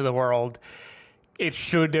it into the world, it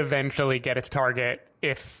should eventually get its target.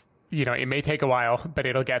 If it may take a while, but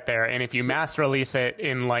it'll get there. And if you mass release it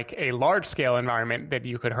in like a large scale environment, then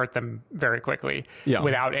you could hurt them very quickly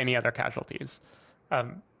without any other casualties.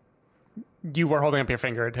 You were holding up your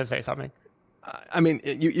finger to say something. I mean,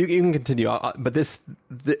 you can continue, but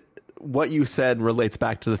what you said relates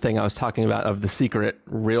back to the thing I was talking about of the secret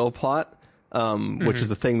real plot, which is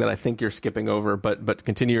the thing that I think you're skipping over. But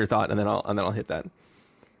continue your thought, and then I'll hit that.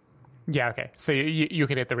 Yeah. Okay. So you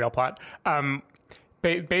can hit the real plot.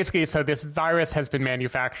 Basically, so this virus has been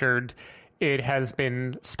manufactured. It has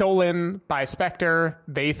been stolen by Spectre.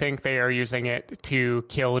 They think they are using it to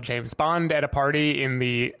kill James Bond at a party in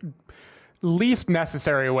the least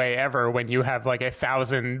necessary way ever, when you have like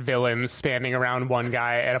 1,000 villains standing around one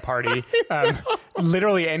guy at a party.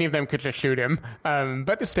 Literally any of them could just shoot him.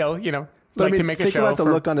 But still, to make a show. Think about the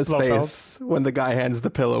look on his Blofeld. face when the guy hands the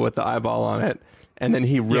pillow with the eyeball on it. and then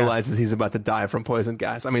he realizes he's about to die from poison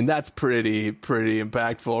gas. I mean, that's pretty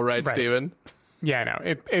impactful, right, Steven? Yeah, no,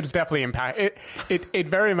 it's definitely it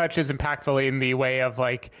very much is impactful in the way of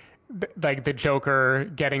like the Joker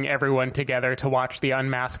getting everyone together to watch the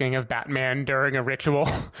unmasking of Batman during a ritual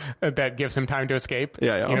that gives him time to escape.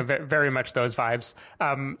 Yeah. You know, very much those vibes.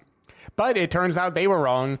 But it turns out they were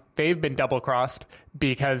wrong. They've been double-crossed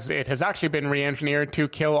because it has actually been re-engineered to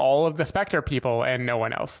kill all of the Spectre people and no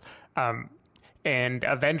one else. And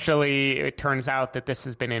eventually it turns out that this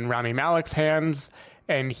has been in Rami Malek's hands,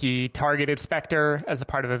 and he targeted Spectre as a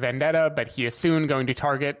part of a vendetta, but he is soon going to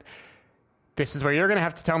target, this is where you're going to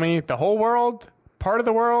have to tell me, the whole world, part of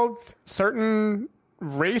the world, certain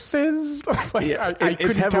races? I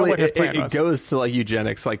couldn't tell what his plan was. It goes to like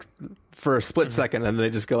eugenics, like for a split second, and they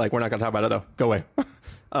just go like, we're not going to talk about it though. Go away.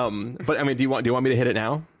 But I mean, do you want me to hit it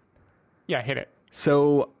now? Yeah, hit it.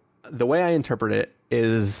 So the way I interpret it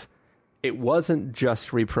is it wasn't just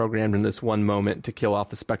reprogrammed in this one moment to kill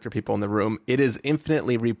off the Spectre people in the room. It is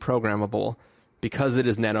infinitely reprogrammable because it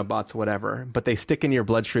is nanobots, whatever, but they stick in your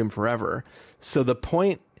bloodstream forever. So the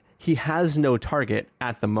point, he has no target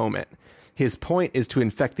at the moment. His point is to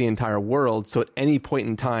infect the entire world, so at any point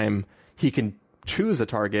in time, he can choose a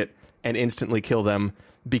target and instantly kill them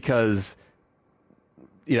because,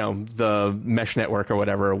 you know, the mesh network or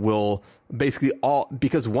whatever will basically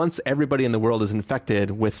because once everybody in the world is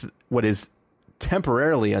infected with what is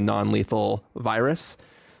temporarily a non-lethal virus,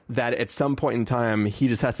 that at some point in time, he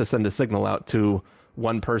just has to send a signal out to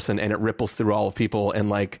one person and it ripples through all of people and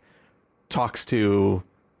like talks to,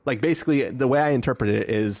 like, basically the way I interpret it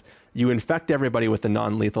is you infect everybody with the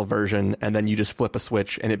non-lethal version and then you just flip a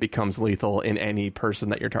switch and it becomes lethal in any person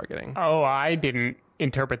that you're targeting. Oh, I didn't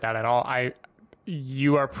interpret that at all.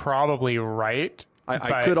 You are probably right.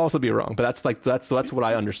 I could also be wrong, but that's what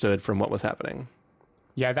I understood from what was happening.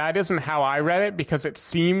 Yeah, that isn't how I read it, because it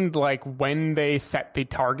seemed like when they set the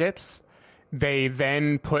targets, they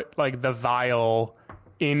then put like the vial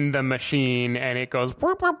in the machine and it goes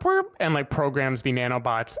burp, burp, burp, and like programs the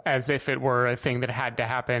nanobots as if it were a thing that had to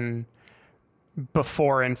happen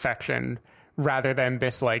before infection, rather than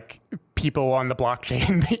this like people on the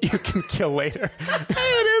blockchain that you can kill later. It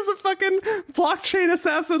is a fucking blockchain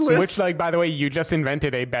assassin list. Which, like, by the way, you just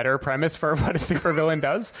invented a better premise for what a supervillain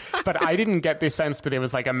does. But I didn't get the sense that it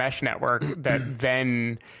was like a mesh network that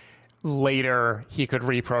then later he could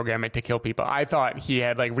reprogram it to kill people. I thought he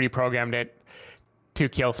had like reprogrammed it to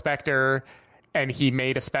kill Spectre, and he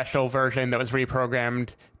made a special version that was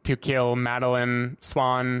reprogrammed to kill Madeline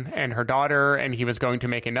Swan and her daughter, and he was going to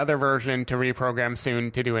make another version to reprogram soon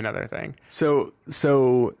to do another thing. So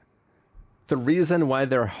the reason why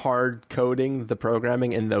they're hard coding the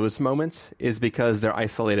programming in those moments is because they're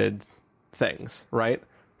isolated things, right?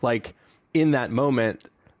 Like in that moment,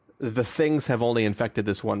 the things have only infected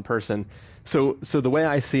this one person. So the way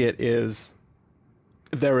I see it is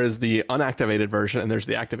there is the unactivated version and there's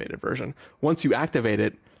the activated version. Once you activate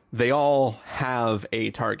it, they all have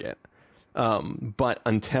a target. But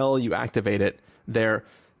until you activate it,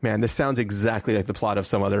 this sounds exactly like the plot of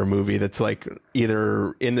some other movie that's like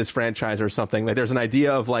either in this franchise or something. Like there's an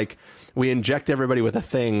idea of like, we inject everybody with a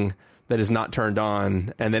thing that is not turned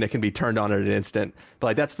on, and then it can be turned on at an instant. But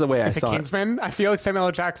like, that's the way I saw Kingsman? I feel like Samuel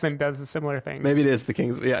L. Jackson does a similar thing. Maybe it is the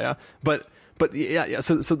Kings. Yeah. But yeah.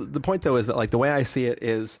 So the point though is that like the way I see it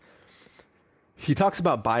is he talks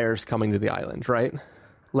about buyers coming to the island, right?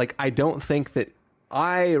 Like,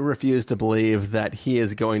 I refuse to believe that he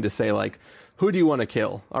is going to say, like, who do you want to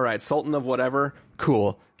kill? All right, Sultan of whatever.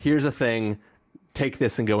 Cool. Here's a thing. Take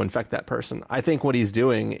this and go infect that person. I think what he's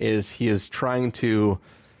doing is he is trying to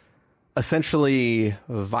essentially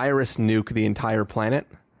virus nuke the entire planet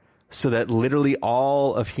so that literally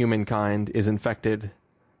all of humankind is infected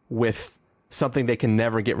with something they can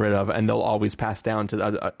never get rid of, and they'll always pass down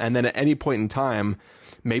to and then at any point in time,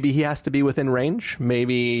 maybe he has to be within range.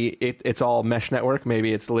 Maybe it's all mesh network.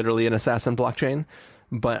 Maybe it's literally an assassin blockchain.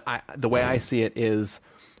 But the way I see it is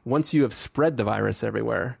once you have spread the virus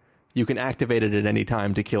everywhere, you can activate it at any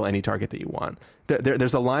time to kill any target that you want.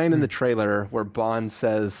 There's a line in the trailer where Bond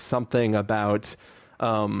says something about,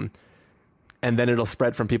 and then it'll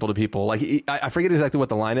spread from people to people. Like, I forget exactly what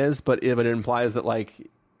the line is, but it implies that like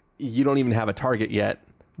you don't even have a target yet,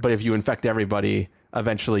 but if you infect everybody,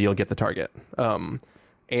 eventually you'll get the target. I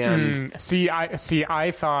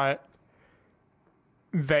thought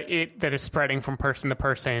that is spreading from person to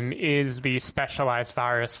person is the specialized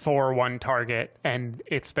virus for one target, and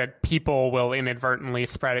it's that people will inadvertently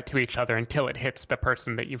spread it to each other until it hits the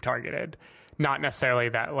person that you've targeted. Not necessarily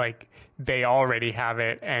that like they already have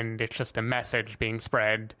it and it's just a message being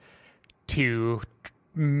spread to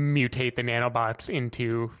mutate the nanobots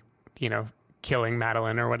into, killing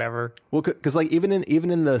Madeline or whatever. Well, because like even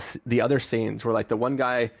in the other scenes where like the one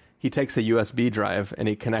guy, he takes a USB drive and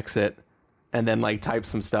he connects it and then like types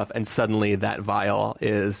some stuff and suddenly that vial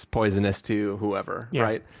is poisonous to whoever,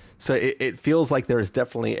 right? So it feels like there's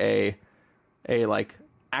definitely a like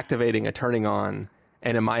activating, a turning on.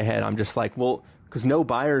 And in my head, I'm just like, well, because no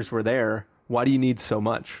buyers were there, why do you need so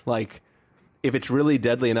much? Like, if it's really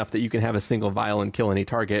deadly enough that you can have a single vial and kill any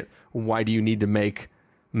target, why do you need to make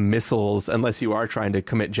missiles unless you are trying to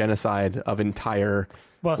commit genocide of entire...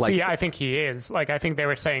 Well, see, I think he is. Like, I think they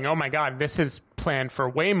were saying, oh my God, this is planned for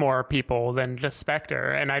way more people than just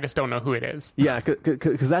Spectre, and I just don't know who it is. Yeah,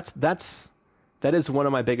 because that is one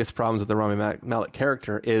of my biggest problems with the Rami Malek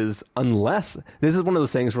character is unless... This is one of the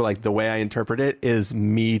things where, like, the way I interpret it is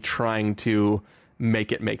me trying to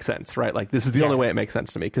make it make sense, right? Like, this is the only way it makes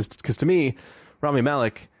sense to me. Because to me, Rami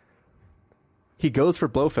Malek, he goes for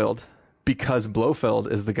Blofeld because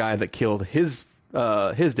Blofeld is the guy that killed his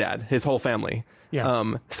dad, his whole family.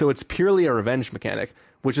 Yeah. So it's purely a revenge mechanic,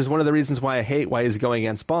 which is one of the reasons why I hate why he's going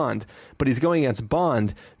against Bond. But he's going against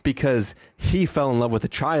Bond because he fell in love with a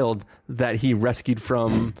child that he rescued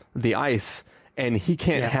from the ice, and he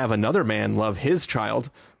can't have another man love his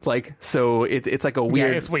child. Like, so it's like a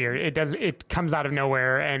weird... Yeah, it's weird. It comes out of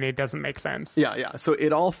nowhere, and it doesn't make sense. Yeah. So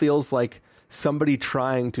it all feels like somebody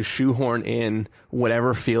trying to shoehorn in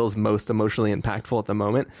whatever feels most emotionally impactful at the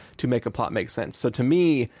moment to make a plot make sense. So to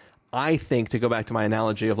me, I think, to go back to my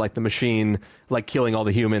analogy of like the machine, like killing all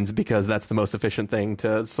the humans because that's the most efficient thing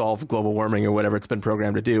to solve global warming or whatever it's been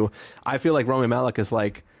programmed to do. I feel like Rami Malek is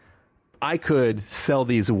like, I could sell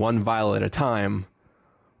these one vial at a time,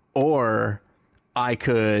 or I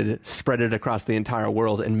could spread it across the entire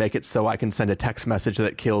world and make it so I can send a text message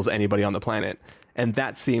that kills anybody on the planet. And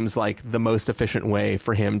that seems like the most efficient way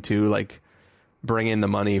for him to like bring in the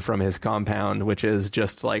money from his compound, which is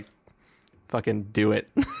just like, fucking do it.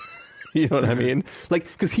 You know what I mean? Like,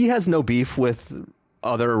 because he has no beef with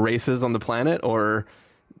other races on the planet or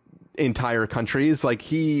entire countries. Like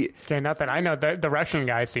Okay, not that I know. The Russian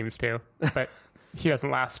guy seems to, but he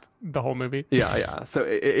doesn't last the whole movie. Yeah. So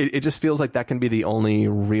it just feels like that can be the only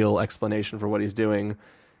real explanation for what he's doing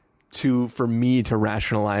for me to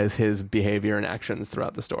rationalize his behavior and actions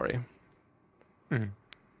throughout the story. Mm-hmm.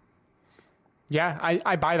 Yeah,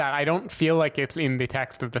 I buy that. I don't feel like it's in the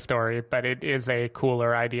text of the story, but it is a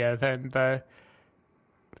cooler idea than the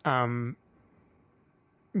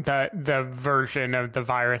version of the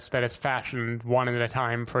virus that is fashioned one at a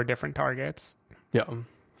time for different targets. Yeah.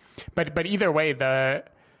 But either way, the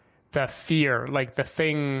fear, like the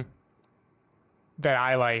thing that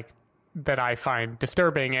I find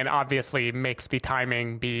disturbing and obviously makes the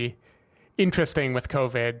timing be interesting with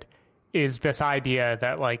COVID is this idea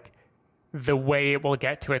that like the way it will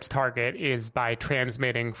get to its target is by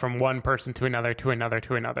transmitting from one person to another, to another,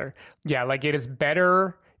 to another. Yeah, like it is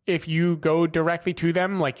better if you go directly to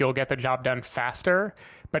them, like you'll get the job done faster.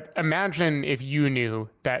 But imagine if you knew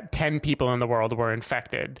that 10 people in the world were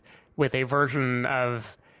infected with a version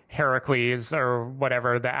of Heracles or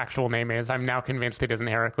whatever the actual name is. I'm now convinced it isn't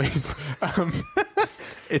Heracles.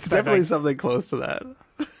 It's definitely something close to that.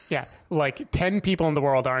 Yeah, like 10 people in the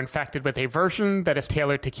world are infected with a version that is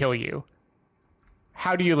tailored to kill you.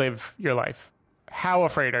 How do you live your life? How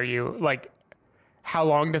afraid are you? Like, how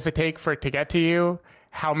long does it take for it to get to you?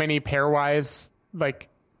 How many pairwise, like,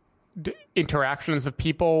 interactions of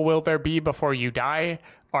people will there be before you die?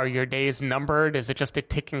 Are your days numbered? Is it just a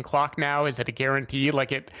ticking clock now? Is it a guarantee?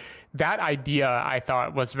 That idea I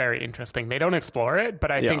thought was very interesting. They don't explore it, but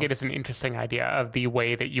I think it is an interesting idea of the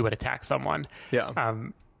way that you would attack someone. Yeah.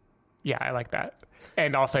 Yeah, I like that.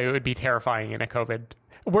 And also it would be terrifying in a COVID.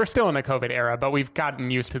 We're still in a COVID era, but we've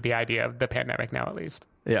gotten used to the idea of the pandemic now, at least.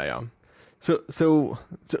 Yeah. So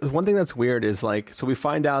one thing that's weird is like, so we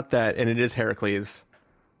find out that, and it is Heracles.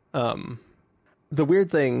 The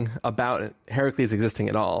weird thing about Heracles existing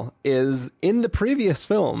at all is in the previous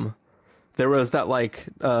film, there was that like,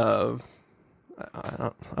 I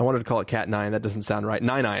wanted to call it Cat 9. That doesn't sound right.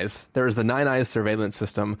 9 Eyes. There is the 9 Eyes surveillance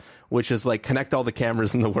system, which is like connect all the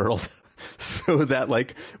cameras in the world so that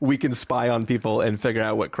like we can spy on people and figure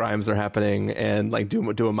out what crimes are happening and like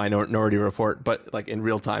do a minority report, but like in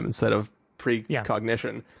real time instead of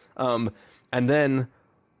precognition. And then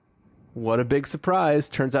what a big surprise.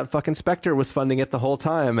 Turns out fucking Spectre was funding it the whole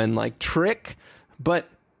time and like trick, but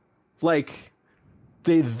like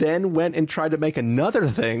they then went and tried to make another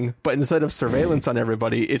thing, but instead of surveillance on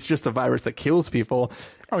everybody, it's just a virus that kills people.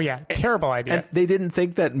 Oh yeah, terrible idea. And they didn't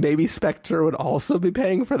think that maybe Spectre would also be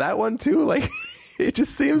paying for that one too. Like, It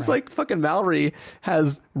just seems like fucking Mallory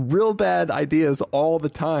has real bad ideas all the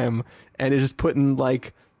time, and is just putting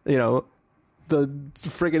like, you know, the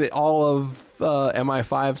friggin' all of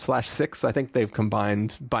MI5/6. I think they've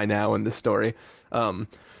combined by now in this story,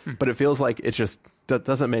 but it feels like it just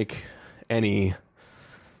doesn't make any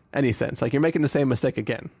sense. Like, you're making the same mistake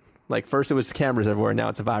again. Like, first it was cameras everywhere, now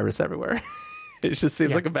it's a virus everywhere. It just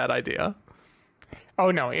seems like a bad idea.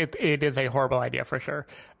 Oh, no, it is a horrible idea for sure.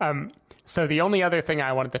 So the only other thing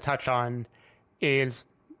I wanted to touch on is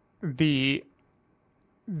the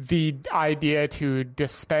idea to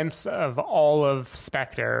dispense of all of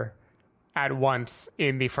Spectre at once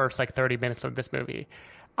in the first, like, 30 minutes of this movie.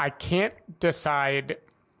 I can't decide.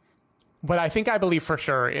 What I believe for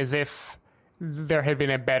sure is if there had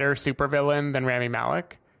been a better supervillain than Rami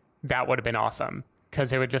Malek, that would have been awesome.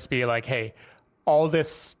 Because it would just be like, hey, all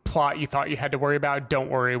this plot you thought you had to worry about, don't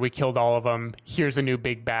worry, we killed all of them. Here's a new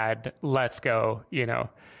big bad. Let's go. You know,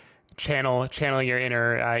 channel your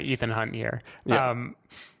inner Ethan Hunt here. Yeah.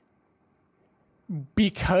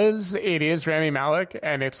 Because it is Rami Malek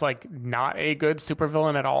and it's like not a good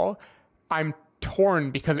supervillain at all, I'm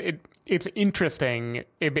torn because it's interesting.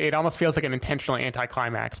 It almost feels like an intentional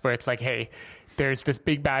anticlimax where it's like, hey, there's this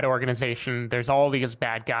big bad organization. There's all these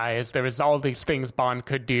bad guys. There was all these things Bond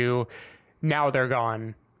could do. Now they're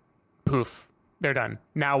gone. Poof. They're done.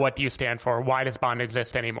 Now what do you stand for? Why does Bond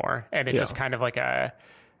exist anymore? And it's just kind of like a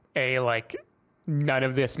like none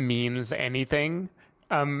of this means anything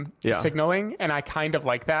signaling. And I kind of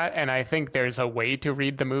like that. And I think there's a way to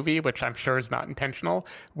read the movie, which I'm sure is not intentional,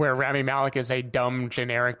 where Rami Malek is a dumb,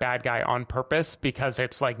 generic bad guy on purpose because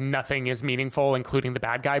it's like nothing is meaningful, including the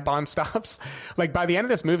bad guy Bond stops. Like, by the end of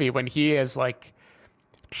this movie, when he is like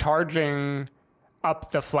charging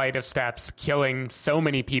up the flight of steps, killing so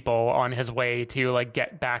many people on his way to like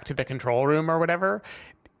get back to the control room or whatever,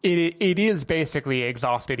 it is basically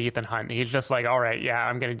exhausted Ethan Hunt. He's just like, all right, yeah,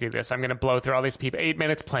 I'm going to do this. I'm going to blow through all these people. 8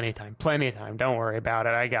 minutes, plenty of time. Don't worry about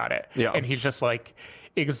it. I got it. Yeah. And he's just like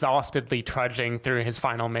exhaustedly trudging through his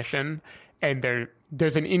final mission. And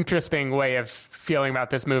there's an interesting way of feeling about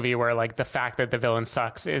this movie where like the fact that the villain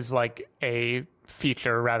sucks is like a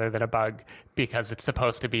feature rather than a bug, because it's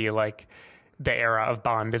supposed to be like the era of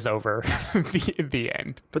Bond is over. the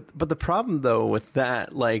end. But the problem though with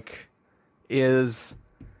that, like, is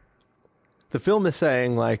the film is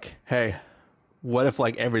saying like, hey, what if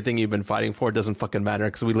like everything you've been fighting for doesn't fucking matter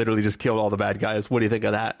because we literally just killed all the bad guys? What do you think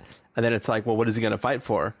of that? And then it's like, well, what is he going to fight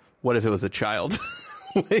for? What if it was a child?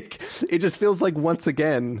 Like, it just feels like once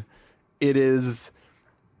again, it's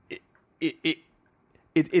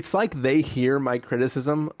like they hear my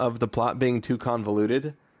criticism of the plot being too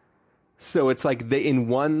convoluted. So it's like they, in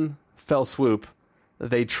one fell swoop,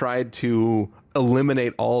 they tried to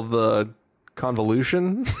eliminate all the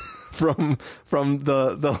convolution from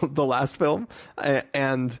the last film,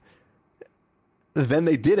 and then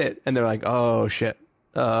they did it, and they're like, oh shit.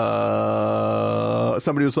 Somebody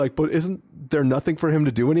was like, but isn't there nothing for him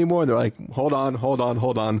to do anymore? And they're like, hold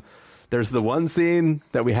on. There's the one scene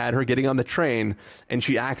that we had her getting on the train, and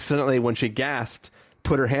she accidentally, when she gasped,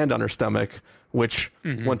 put her hand on her stomach, which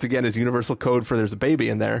once again is universal code for there's a baby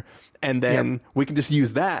in there. And then we can just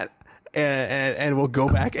use that and we'll go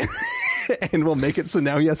back and we'll make it so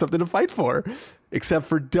now he has something to fight for. Except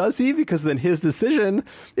for, does he? Because then his decision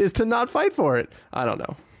is to not fight for it. I don't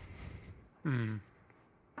know.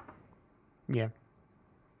 Yeah.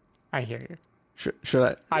 I hear you. Should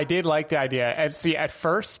I? I did like the idea. At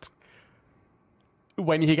first,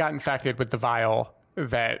 when he got infected with the vial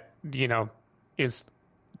that, you know, is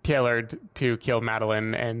tailored to kill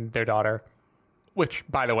Madeline and their daughter, which,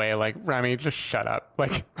 by the way, like, Rami, just shut up.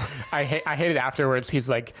 Like, I hate it afterwards. He's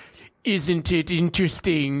like, isn't it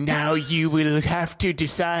interesting? Now you will have to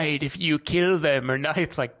decide if you kill them or not.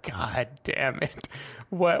 It's like, God damn it.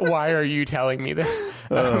 Why are you telling me this?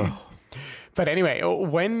 But anyway,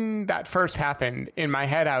 when that first happened, in my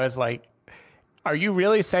head, I was like, are you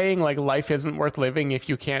really saying like life isn't worth living if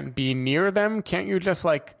you can't be near them? Can't you just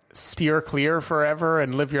like steer clear forever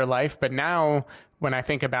and live your life? But now when I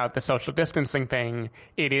think about the social distancing thing,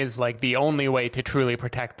 it is like the only way to truly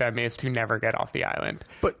protect them is to never get off the island.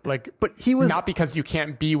 But he was not because you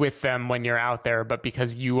can't be with them when you're out there, but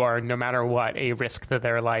because you are, no matter what, a risk to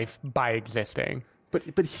their life by existing.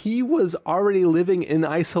 But he was already living in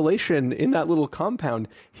isolation in that little compound.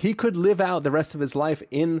 He could live out the rest of his life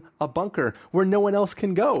in a bunker where no one else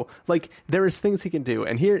can go. Like, there is things he can do.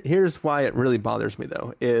 And here's why it really bothers me,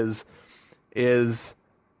 though, is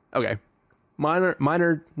okay, not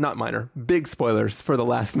minor, big spoilers for the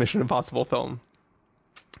last Mission Impossible film.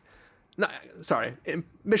 No, sorry,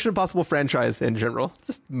 Mission Impossible franchise in general,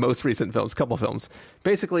 just most recent films, couple films.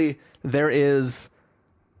 Basically, there is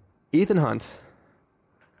Ethan Hunt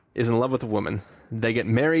is in love with a woman. They get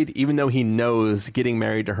married, even though he knows getting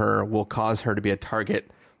married to her will cause her to be a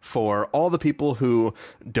target for all the people who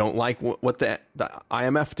don't like what the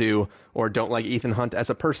IMF do or don't like Ethan Hunt as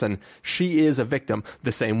a person. She is a victim,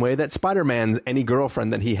 the same way that Spider-Man's any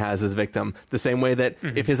girlfriend that he has is a victim, the same way that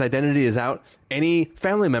if his identity is out, any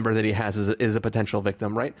family member that he has is a potential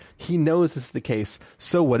victim, right? He knows this is the case.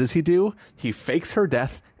 So what does he do? He fakes her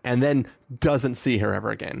death and then doesn't see her ever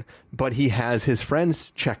again. But he has his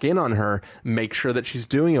friends check in on her, make sure that she's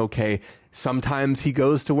doing okay. Sometimes he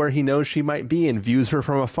goes to where he knows she might be and views her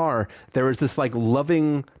from afar. There is this like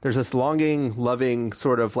there's this longing, loving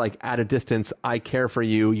sort of like at a distance, I care for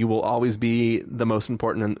you. You will always be the most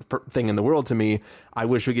important thing in the world to me. I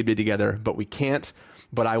wish we could be together, but we can't.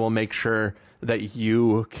 But I will make sure that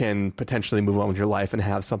you can potentially move on with your life and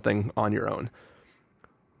have something on your own.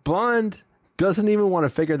 Bond doesn't even want to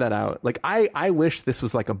figure that out. Like, I wish this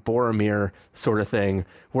was like a Boromir sort of thing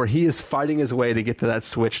where he is fighting his way to get to that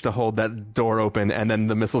switch to hold that door open and then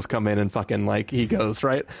the missiles come in and fucking like he goes,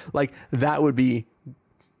 right? Like, that would be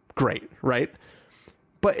great, right?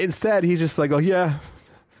 But instead he's just like, oh yeah,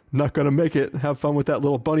 not gonna make it. Have fun with that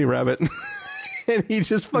little bunny rabbit. And he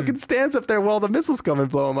just fucking stands up there while the missiles come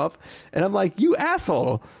and blow him up. And I'm like, you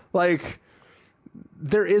asshole. Like,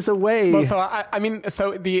 there is a way. Well, so I mean,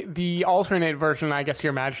 so the alternate version, I guess you're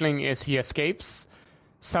imagining, is he escapes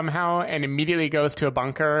somehow and immediately goes to a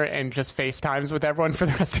bunker and just FaceTimes with everyone for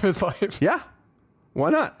the rest of his life. Yeah, why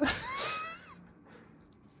not?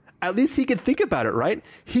 At least he could think about it, right?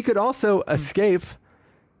 He could also escape,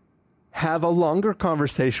 have a longer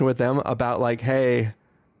conversation with them about like, hey,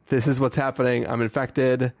 this is what's happening. I'm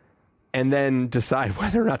infected. And then decide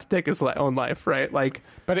whether or not to take his own life, right? Like,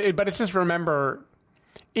 but it's just, remember,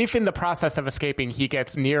 if in the process of escaping he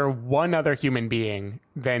gets near one other human being,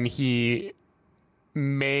 then he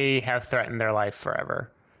may have threatened their life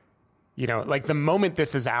forever. You know, like the moment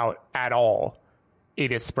this is out at all,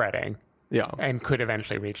 it is spreading, and could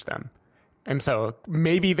eventually reach them. And so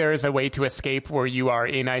maybe there is a way to escape where you are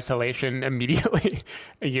in isolation immediately.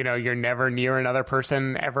 You know, you're never near another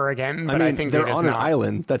person ever again. But I think they're on an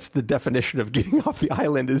island. That's the definition of getting off the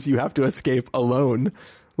island, is you have to escape alone.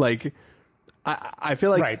 Like, I feel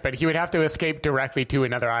like... Right, but he would have to escape directly to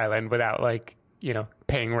another island without, like, you know,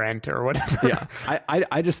 paying rent or whatever. Yeah,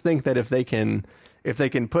 I just think that if they can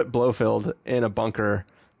put Blofeld in a bunker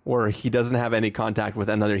where he doesn't have any contact with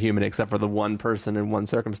another human except for the one person in one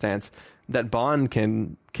circumstance, that Bond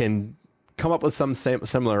can come up with some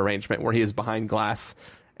similar arrangement where he is behind glass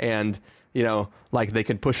and, you know, like they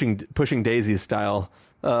can pushing Daisies style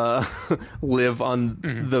live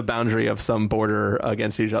on the boundary of some border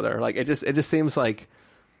against each other. Like, it just seems like,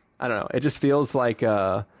 I don't know, it just feels like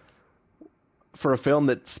for a film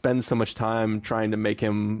that spends so much time trying to make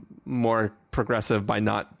him more progressive by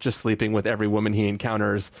not just sleeping with every woman he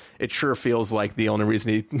encounters, it sure feels like the only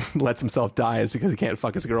reason he lets himself die is because he can't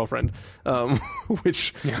fuck his girlfriend,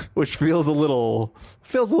 which feels a little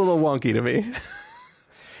wonky to me.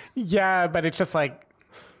 Yeah, but it's just like,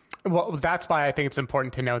 well, that's why I think it's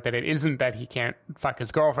important to note that it isn't that he can't fuck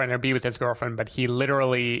his girlfriend or be with his girlfriend, but he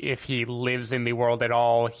literally, if he lives in the world at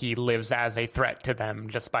all, he lives as a threat to them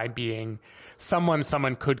just by being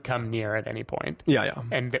someone could come near at any point. Yeah.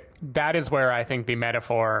 And that is where I think the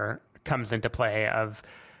metaphor comes into play of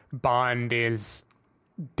Bond is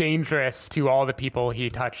dangerous to all the people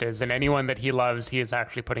he touches, and anyone that he loves, he is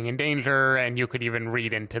actually putting in danger. And you could even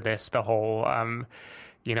read into this the whole,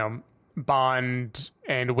 you know, Bond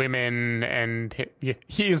and women, and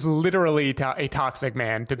he is literally a toxic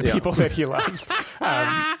man to the people that he loves.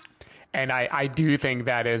 And I do think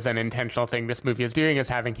that is an intentional thing this movie is doing, is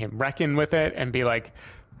having him reckon with it and be like,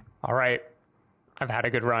 all right, I've had a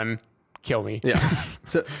good run, kill me. Yeah.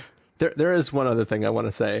 So there is one other thing I want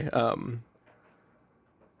to say.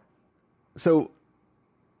 So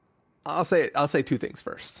I'll say two things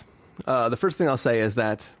first. The first thing I'll say is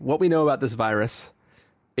that what we know about this virus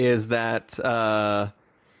is that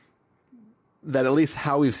that at least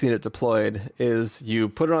how we've seen it deployed is you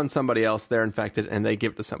put it on somebody else, they're infected, and they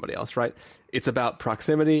give it to somebody else, right? It's about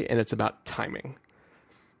proximity and it's about timing.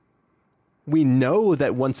 We know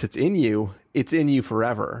that once it's in you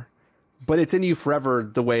forever. But it's in you forever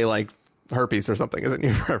the way like herpes or something is in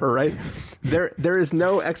you forever, right? There is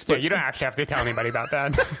no expert. Yeah, you don't actually have to tell anybody about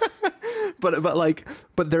that.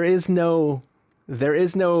 but there is no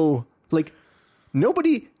like,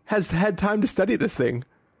 nobody has had time to study this thing.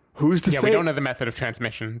 Who's to say? Yeah, we don't know the method of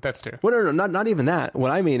transmission. That's true. Well, no, not even that.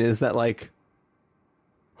 What I mean is that, like,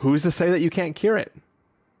 who's to say that you can't cure it?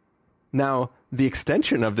 Now, the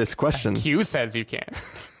extension of this question... Q says you can't.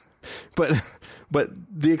 But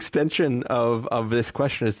the extension of this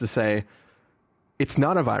question is to say, it's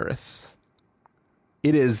not a virus.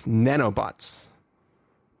 It is nanobots.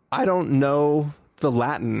 I don't know the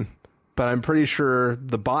Latin, but I'm pretty sure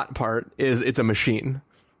the bot part is it's a machine,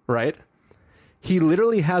 right? He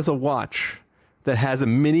literally has a watch that has a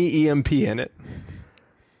mini EMP in it.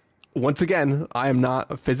 Once again, I am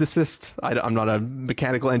not a physicist. I'm not a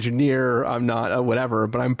mechanical engineer. I'm not a whatever,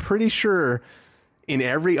 but I'm pretty sure in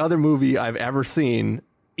every other movie I've ever seen,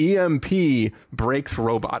 EMP breaks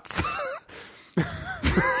robots.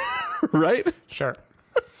 Right? Sure.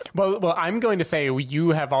 Well, I'm going to say you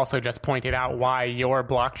have also just pointed out why your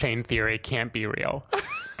blockchain theory can't be real.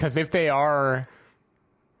 Because if they are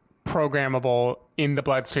programmable in the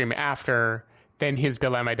bloodstream after, then his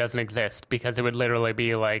dilemma doesn't exist, because it would literally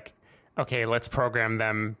be like, okay, let's program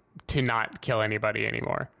them to not kill anybody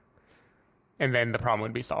anymore. And then the problem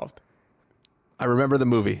would be solved. I remember the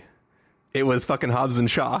movie. It was fucking Hobbs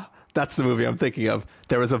and Shaw. That's the movie I'm thinking of.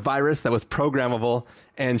 There was a virus that was programmable,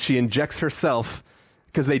 and she injects herself,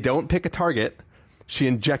 because they don't pick a target. She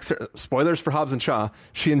injects her, spoilers for Hobbs and Shaw,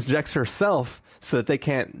 she injects herself so that they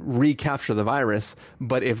can't recapture the virus.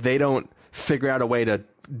 But if they don't figure out a way to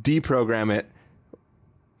deprogram it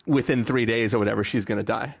within 3 days or whatever, she's going to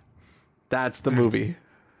die. That's the movie.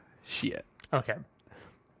 Shit. Okay.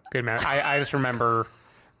 Good, man. I just remember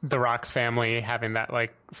the Rock's family having that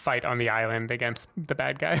like fight on the island against the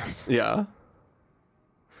bad guys. Yeah.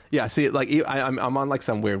 Yeah, see, like, I'm on, like,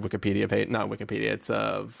 some weird Wikipedia page. Not Wikipedia, it's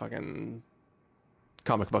a fucking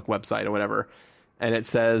comic book website or whatever. And it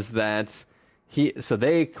says that so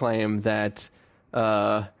they claim that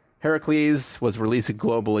Heracles was released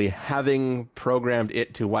globally, having programmed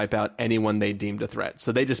it to wipe out anyone they deemed a threat.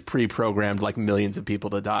 So they just pre-programmed, like, millions of people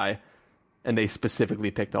to die, and they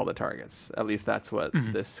specifically picked all the targets. At least that's what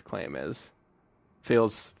this claim is. It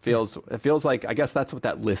feels like, I guess that's what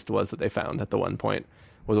that list was that they found at the one point.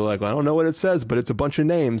 Where they're like, well, I don't know what it says, but it's a bunch of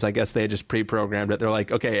names. I guess they just pre-programmed it. They're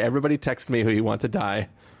like, okay, everybody text me who you want to die.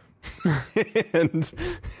 and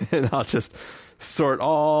I'll just sort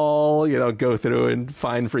all, go through and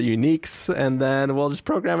find for uniques, and then we'll just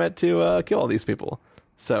program it to kill all these people.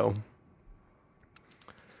 So,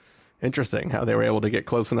 interesting how they were able to get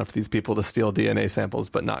close enough to these people to steal DNA samples,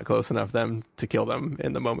 but not close enough them to kill them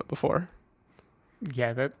in the moment before.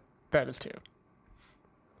 Yeah, that is true.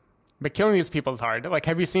 But killing these people is hard. Like,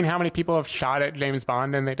 have you seen how many people have shot at James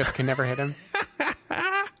Bond and they just can never hit him?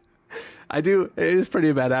 I do. It is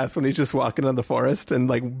pretty badass when he's just walking in the forest and,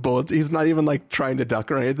 like, bullets. He's not even, like, trying to duck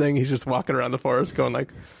or anything. He's just walking around the forest going,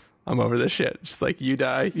 like, I'm over this shit. Just like, you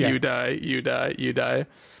die, you die, you die, you die.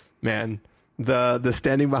 Man, the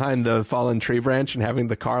standing behind the fallen tree branch and having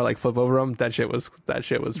the car, like, flip over him, that shit was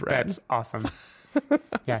rad. That's awesome.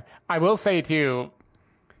 Yeah. I will say, too,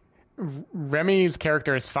 Remy's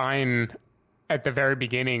character is fine at the very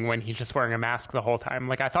beginning when he's just wearing a mask the whole time.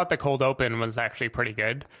 Like, I thought the cold open was actually pretty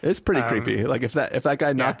good. It's pretty creepy. Like, if that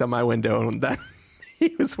guy knocked on my window and that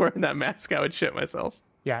he was wearing that mask, I would shit myself.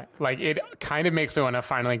 Yeah, like, it kind of makes me want to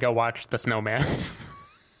finally go watch The Snowman.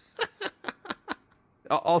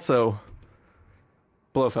 Also,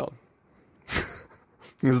 Blofeld.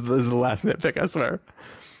 This is the last nitpick, I swear.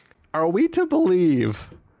 Are we to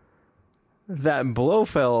believe that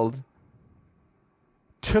Blofeld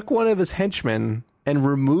took one of his henchmen and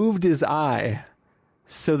removed his eye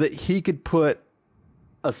so that he could put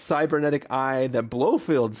a cybernetic eye that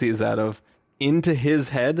Blofeld sees out of into his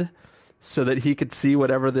head so that he could see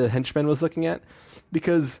whatever the henchman was looking at?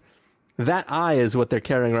 Because that eye is what they're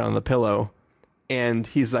carrying around the pillow. And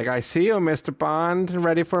he's like, I see you, Mr. Bond.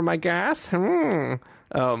 Ready for my gas?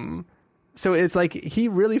 So it's like he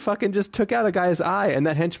really fucking just took out a guy's eye, and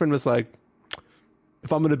that henchman was like,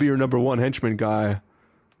 if I'm going to be your number one henchman guy,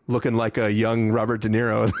 looking like a young Robert De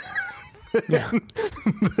Niro,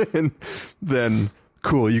 then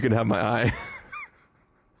cool, you can have my eye.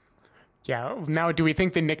 Yeah. Now, do we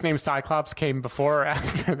think the nickname Cyclops came before or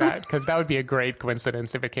after that? Because that would be a great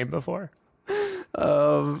coincidence if it came before.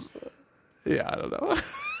 Yeah, I don't know.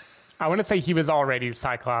 I want to say he was already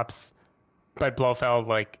Cyclops, but Blofeld,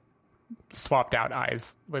 like, swapped out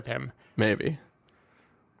eyes with him. Maybe.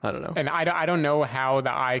 I don't know. And I don't know how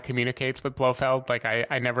the eye communicates with Blofeld. Like,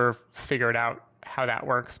 I never figured out how that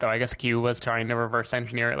works, though I guess Q was trying to reverse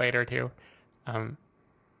engineer it later, too. But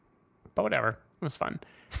whatever. It was fun.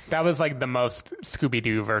 That was, like, the most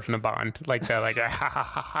Scooby-Doo version of Bond. Like, the, like, ha, ha,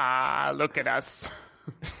 ha, ha, look at us.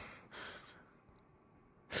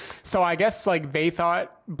 So I guess like they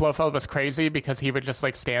thought Blofeld was crazy because he would just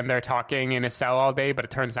like stand there talking in his cell all day, but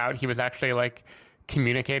it turns out he was actually like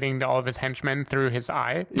communicating to all of his henchmen through his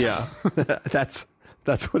eye. Yeah, that's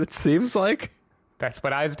what it seems like. That's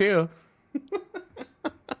what eyes do.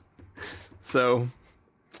 So,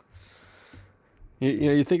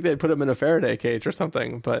 you think they'd put him in a Faraday cage or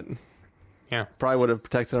something, but yeah, probably would have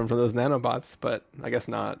protected him from those nanobots, but I guess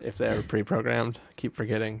not if they're pre-programmed. Keep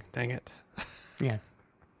forgetting. Dang it. Yeah.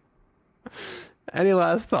 Any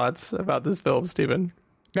last thoughts about this film, Stephen?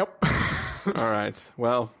 Nope. All right.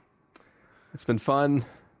 Well, it's been fun.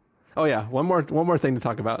 Oh yeah, one more thing to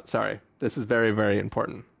talk about. Sorry. This is very, very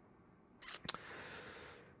important.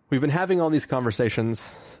 We've been having all these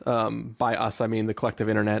conversations, by us, I mean the collective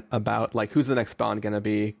internet, about like who's the next Bond going to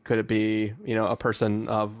be? Could it be, a person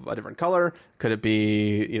of a different color? Could it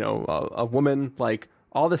be, a woman? Like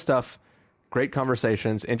all this stuff. Great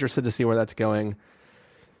conversations. Interested to see where that's going.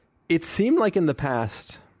 It seemed like in the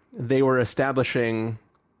past they were establishing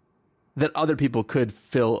that other people could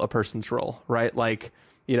fill a person's role, right? Like,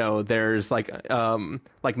 there's like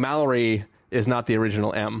Mallory is not the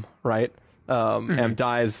original M, right? M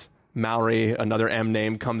dies, Mallory, another M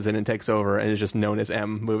name, comes in and takes over and is just known as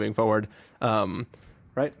M moving forward.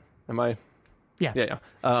 Right? Am I? Yeah. Yeah.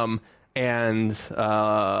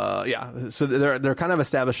 So they're kind of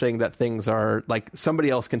establishing that things are like somebody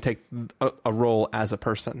else can take a role as a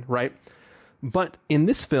person, right? But in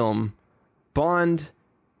this film, Bond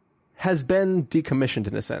has been decommissioned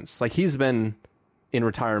in a sense. Like he's been in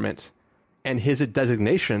retirement and his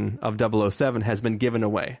designation of 007 has been given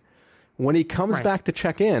away. When he comes back to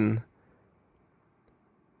check in,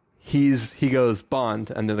 he goes,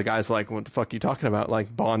 Bond, and then the guy's like, what the fuck are you talking about?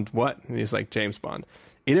 Like, Bond what? And he's like, James Bond.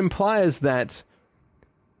 It implies that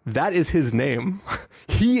is his name.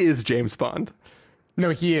 He is James Bond.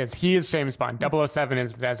 No, he is. He is James Bond. 007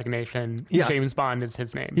 is the designation. Yeah. James Bond is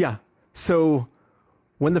his name. Yeah. So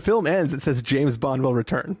when the film ends, it says James Bond will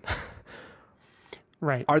return.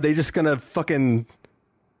 Right. Are they just going to fucking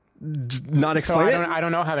not explain it? I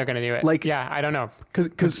don't know how they're going to do it. Like, yeah, I don't know.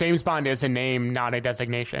 Because James Bond is a name, not a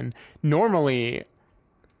designation. Normally,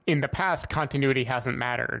 in the past, continuity hasn't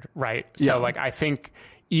mattered, right? Yeah. So, like, I think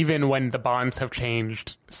even when the Bonds have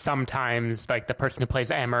changed, sometimes, like, the person who plays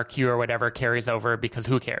M or Q or whatever carries over because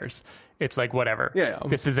who cares? It's like, whatever. Yeah.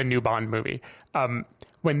 This is a new Bond movie.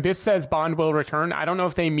 When this says Bond will return, I don't know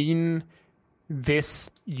if they mean this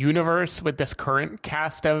universe with this current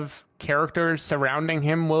cast of characters surrounding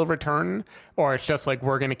him will return, or it's just like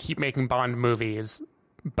we're going to keep making Bond movies,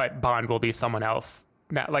 but Bond will be someone else.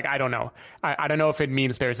 Like, I don't know. I don't know if it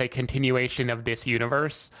means there's a continuation of this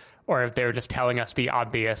universe, or if they're just telling us the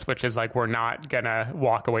obvious, which is like we're not going to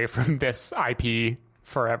walk away from this IP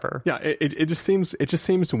forever. Yeah, it just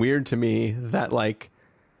seems weird to me that like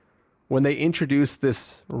when they introduce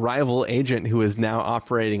this rival agent who is now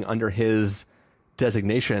operating under his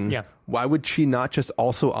designation, why would she not just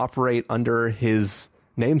also operate under his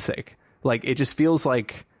namesake? Like, it just feels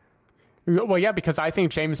like... Well, yeah, because I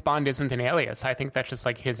think James Bond isn't an alias. I think that's just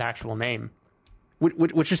like his actual name.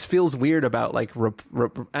 Which just feels weird about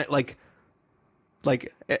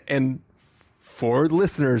and for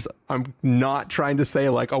listeners, I'm not trying to say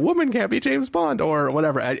like a woman can't be James Bond or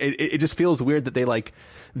whatever. It just feels weird that they like,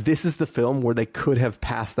 this is the film where they could have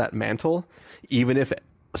passed that mantle, even if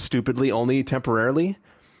stupidly only temporarily,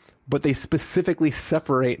 but they specifically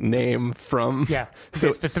separate name from... Yeah, so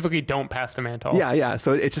they specifically don't pass the mantle. Yeah.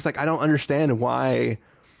 So it's just like, I don't understand why...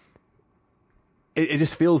 It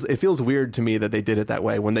just feels weird to me that they did it that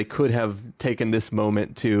way when they could have taken this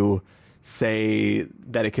moment to say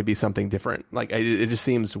that it could be something different. Like, it just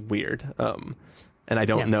seems weird. And I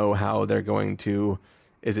don't know how they're going to...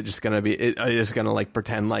 Is it just going to be... Are they just going to like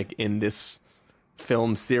pretend like in this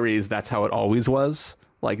film series that's how it always was?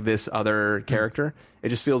 Like this other character? It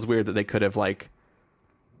just feels weird that they could have like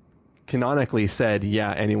canonically said,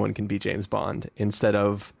 yeah, anyone can be James Bond, instead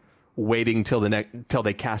of waiting till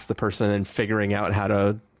they cast the person and figuring out how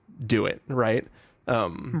to do it, right?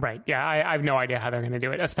 Right. Yeah, I have no idea how they're going to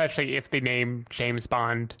do it, especially if the name James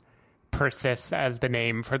Bond persists as the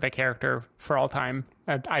name for the character for all time.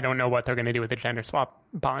 I don't know what they're going to do with the gender swap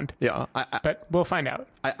Bond. Yeah, but we'll find out.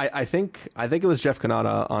 I think it was Jeff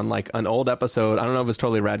Kanata on like an old episode. I don't know if it was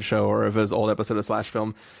Totally Rad Show or if it was old episode of Slash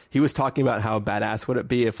Film. He was talking about how badass would it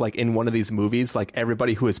be if like in one of these movies, like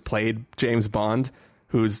everybody who has played James Bond,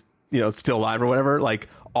 who's still alive or whatever, like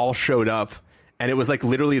all showed up. And it was like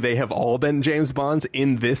literally they have all been James Bonds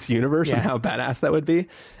in this universe, and how badass that would be.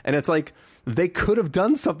 And it's like, they could have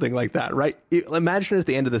done something like that, right? Imagine at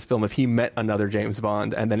the end of this film if he met another James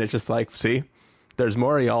Bond, and then it's just like, see, there's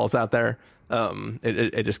more y'alls out there.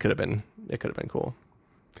 It just could have been cool.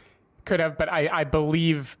 Could have, but I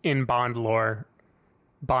believe in Bond lore.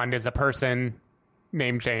 Bond is a person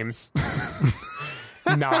named James,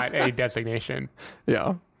 not a designation.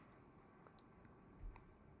 Yeah.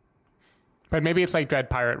 But maybe it's like Dread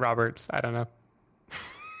Pirate Roberts. I don't know.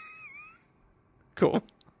 Cool.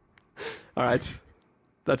 All right.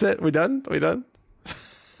 That's it. We done?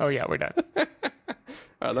 Oh, yeah, we're done.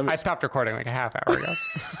 All right, I stopped recording like a half hour ago.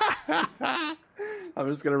 I'm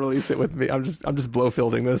just going to release it with me. I'm just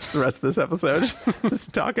blow-fielding the rest of this episode.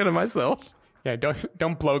 Just talking to myself. Yeah,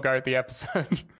 don't blow guard the episode.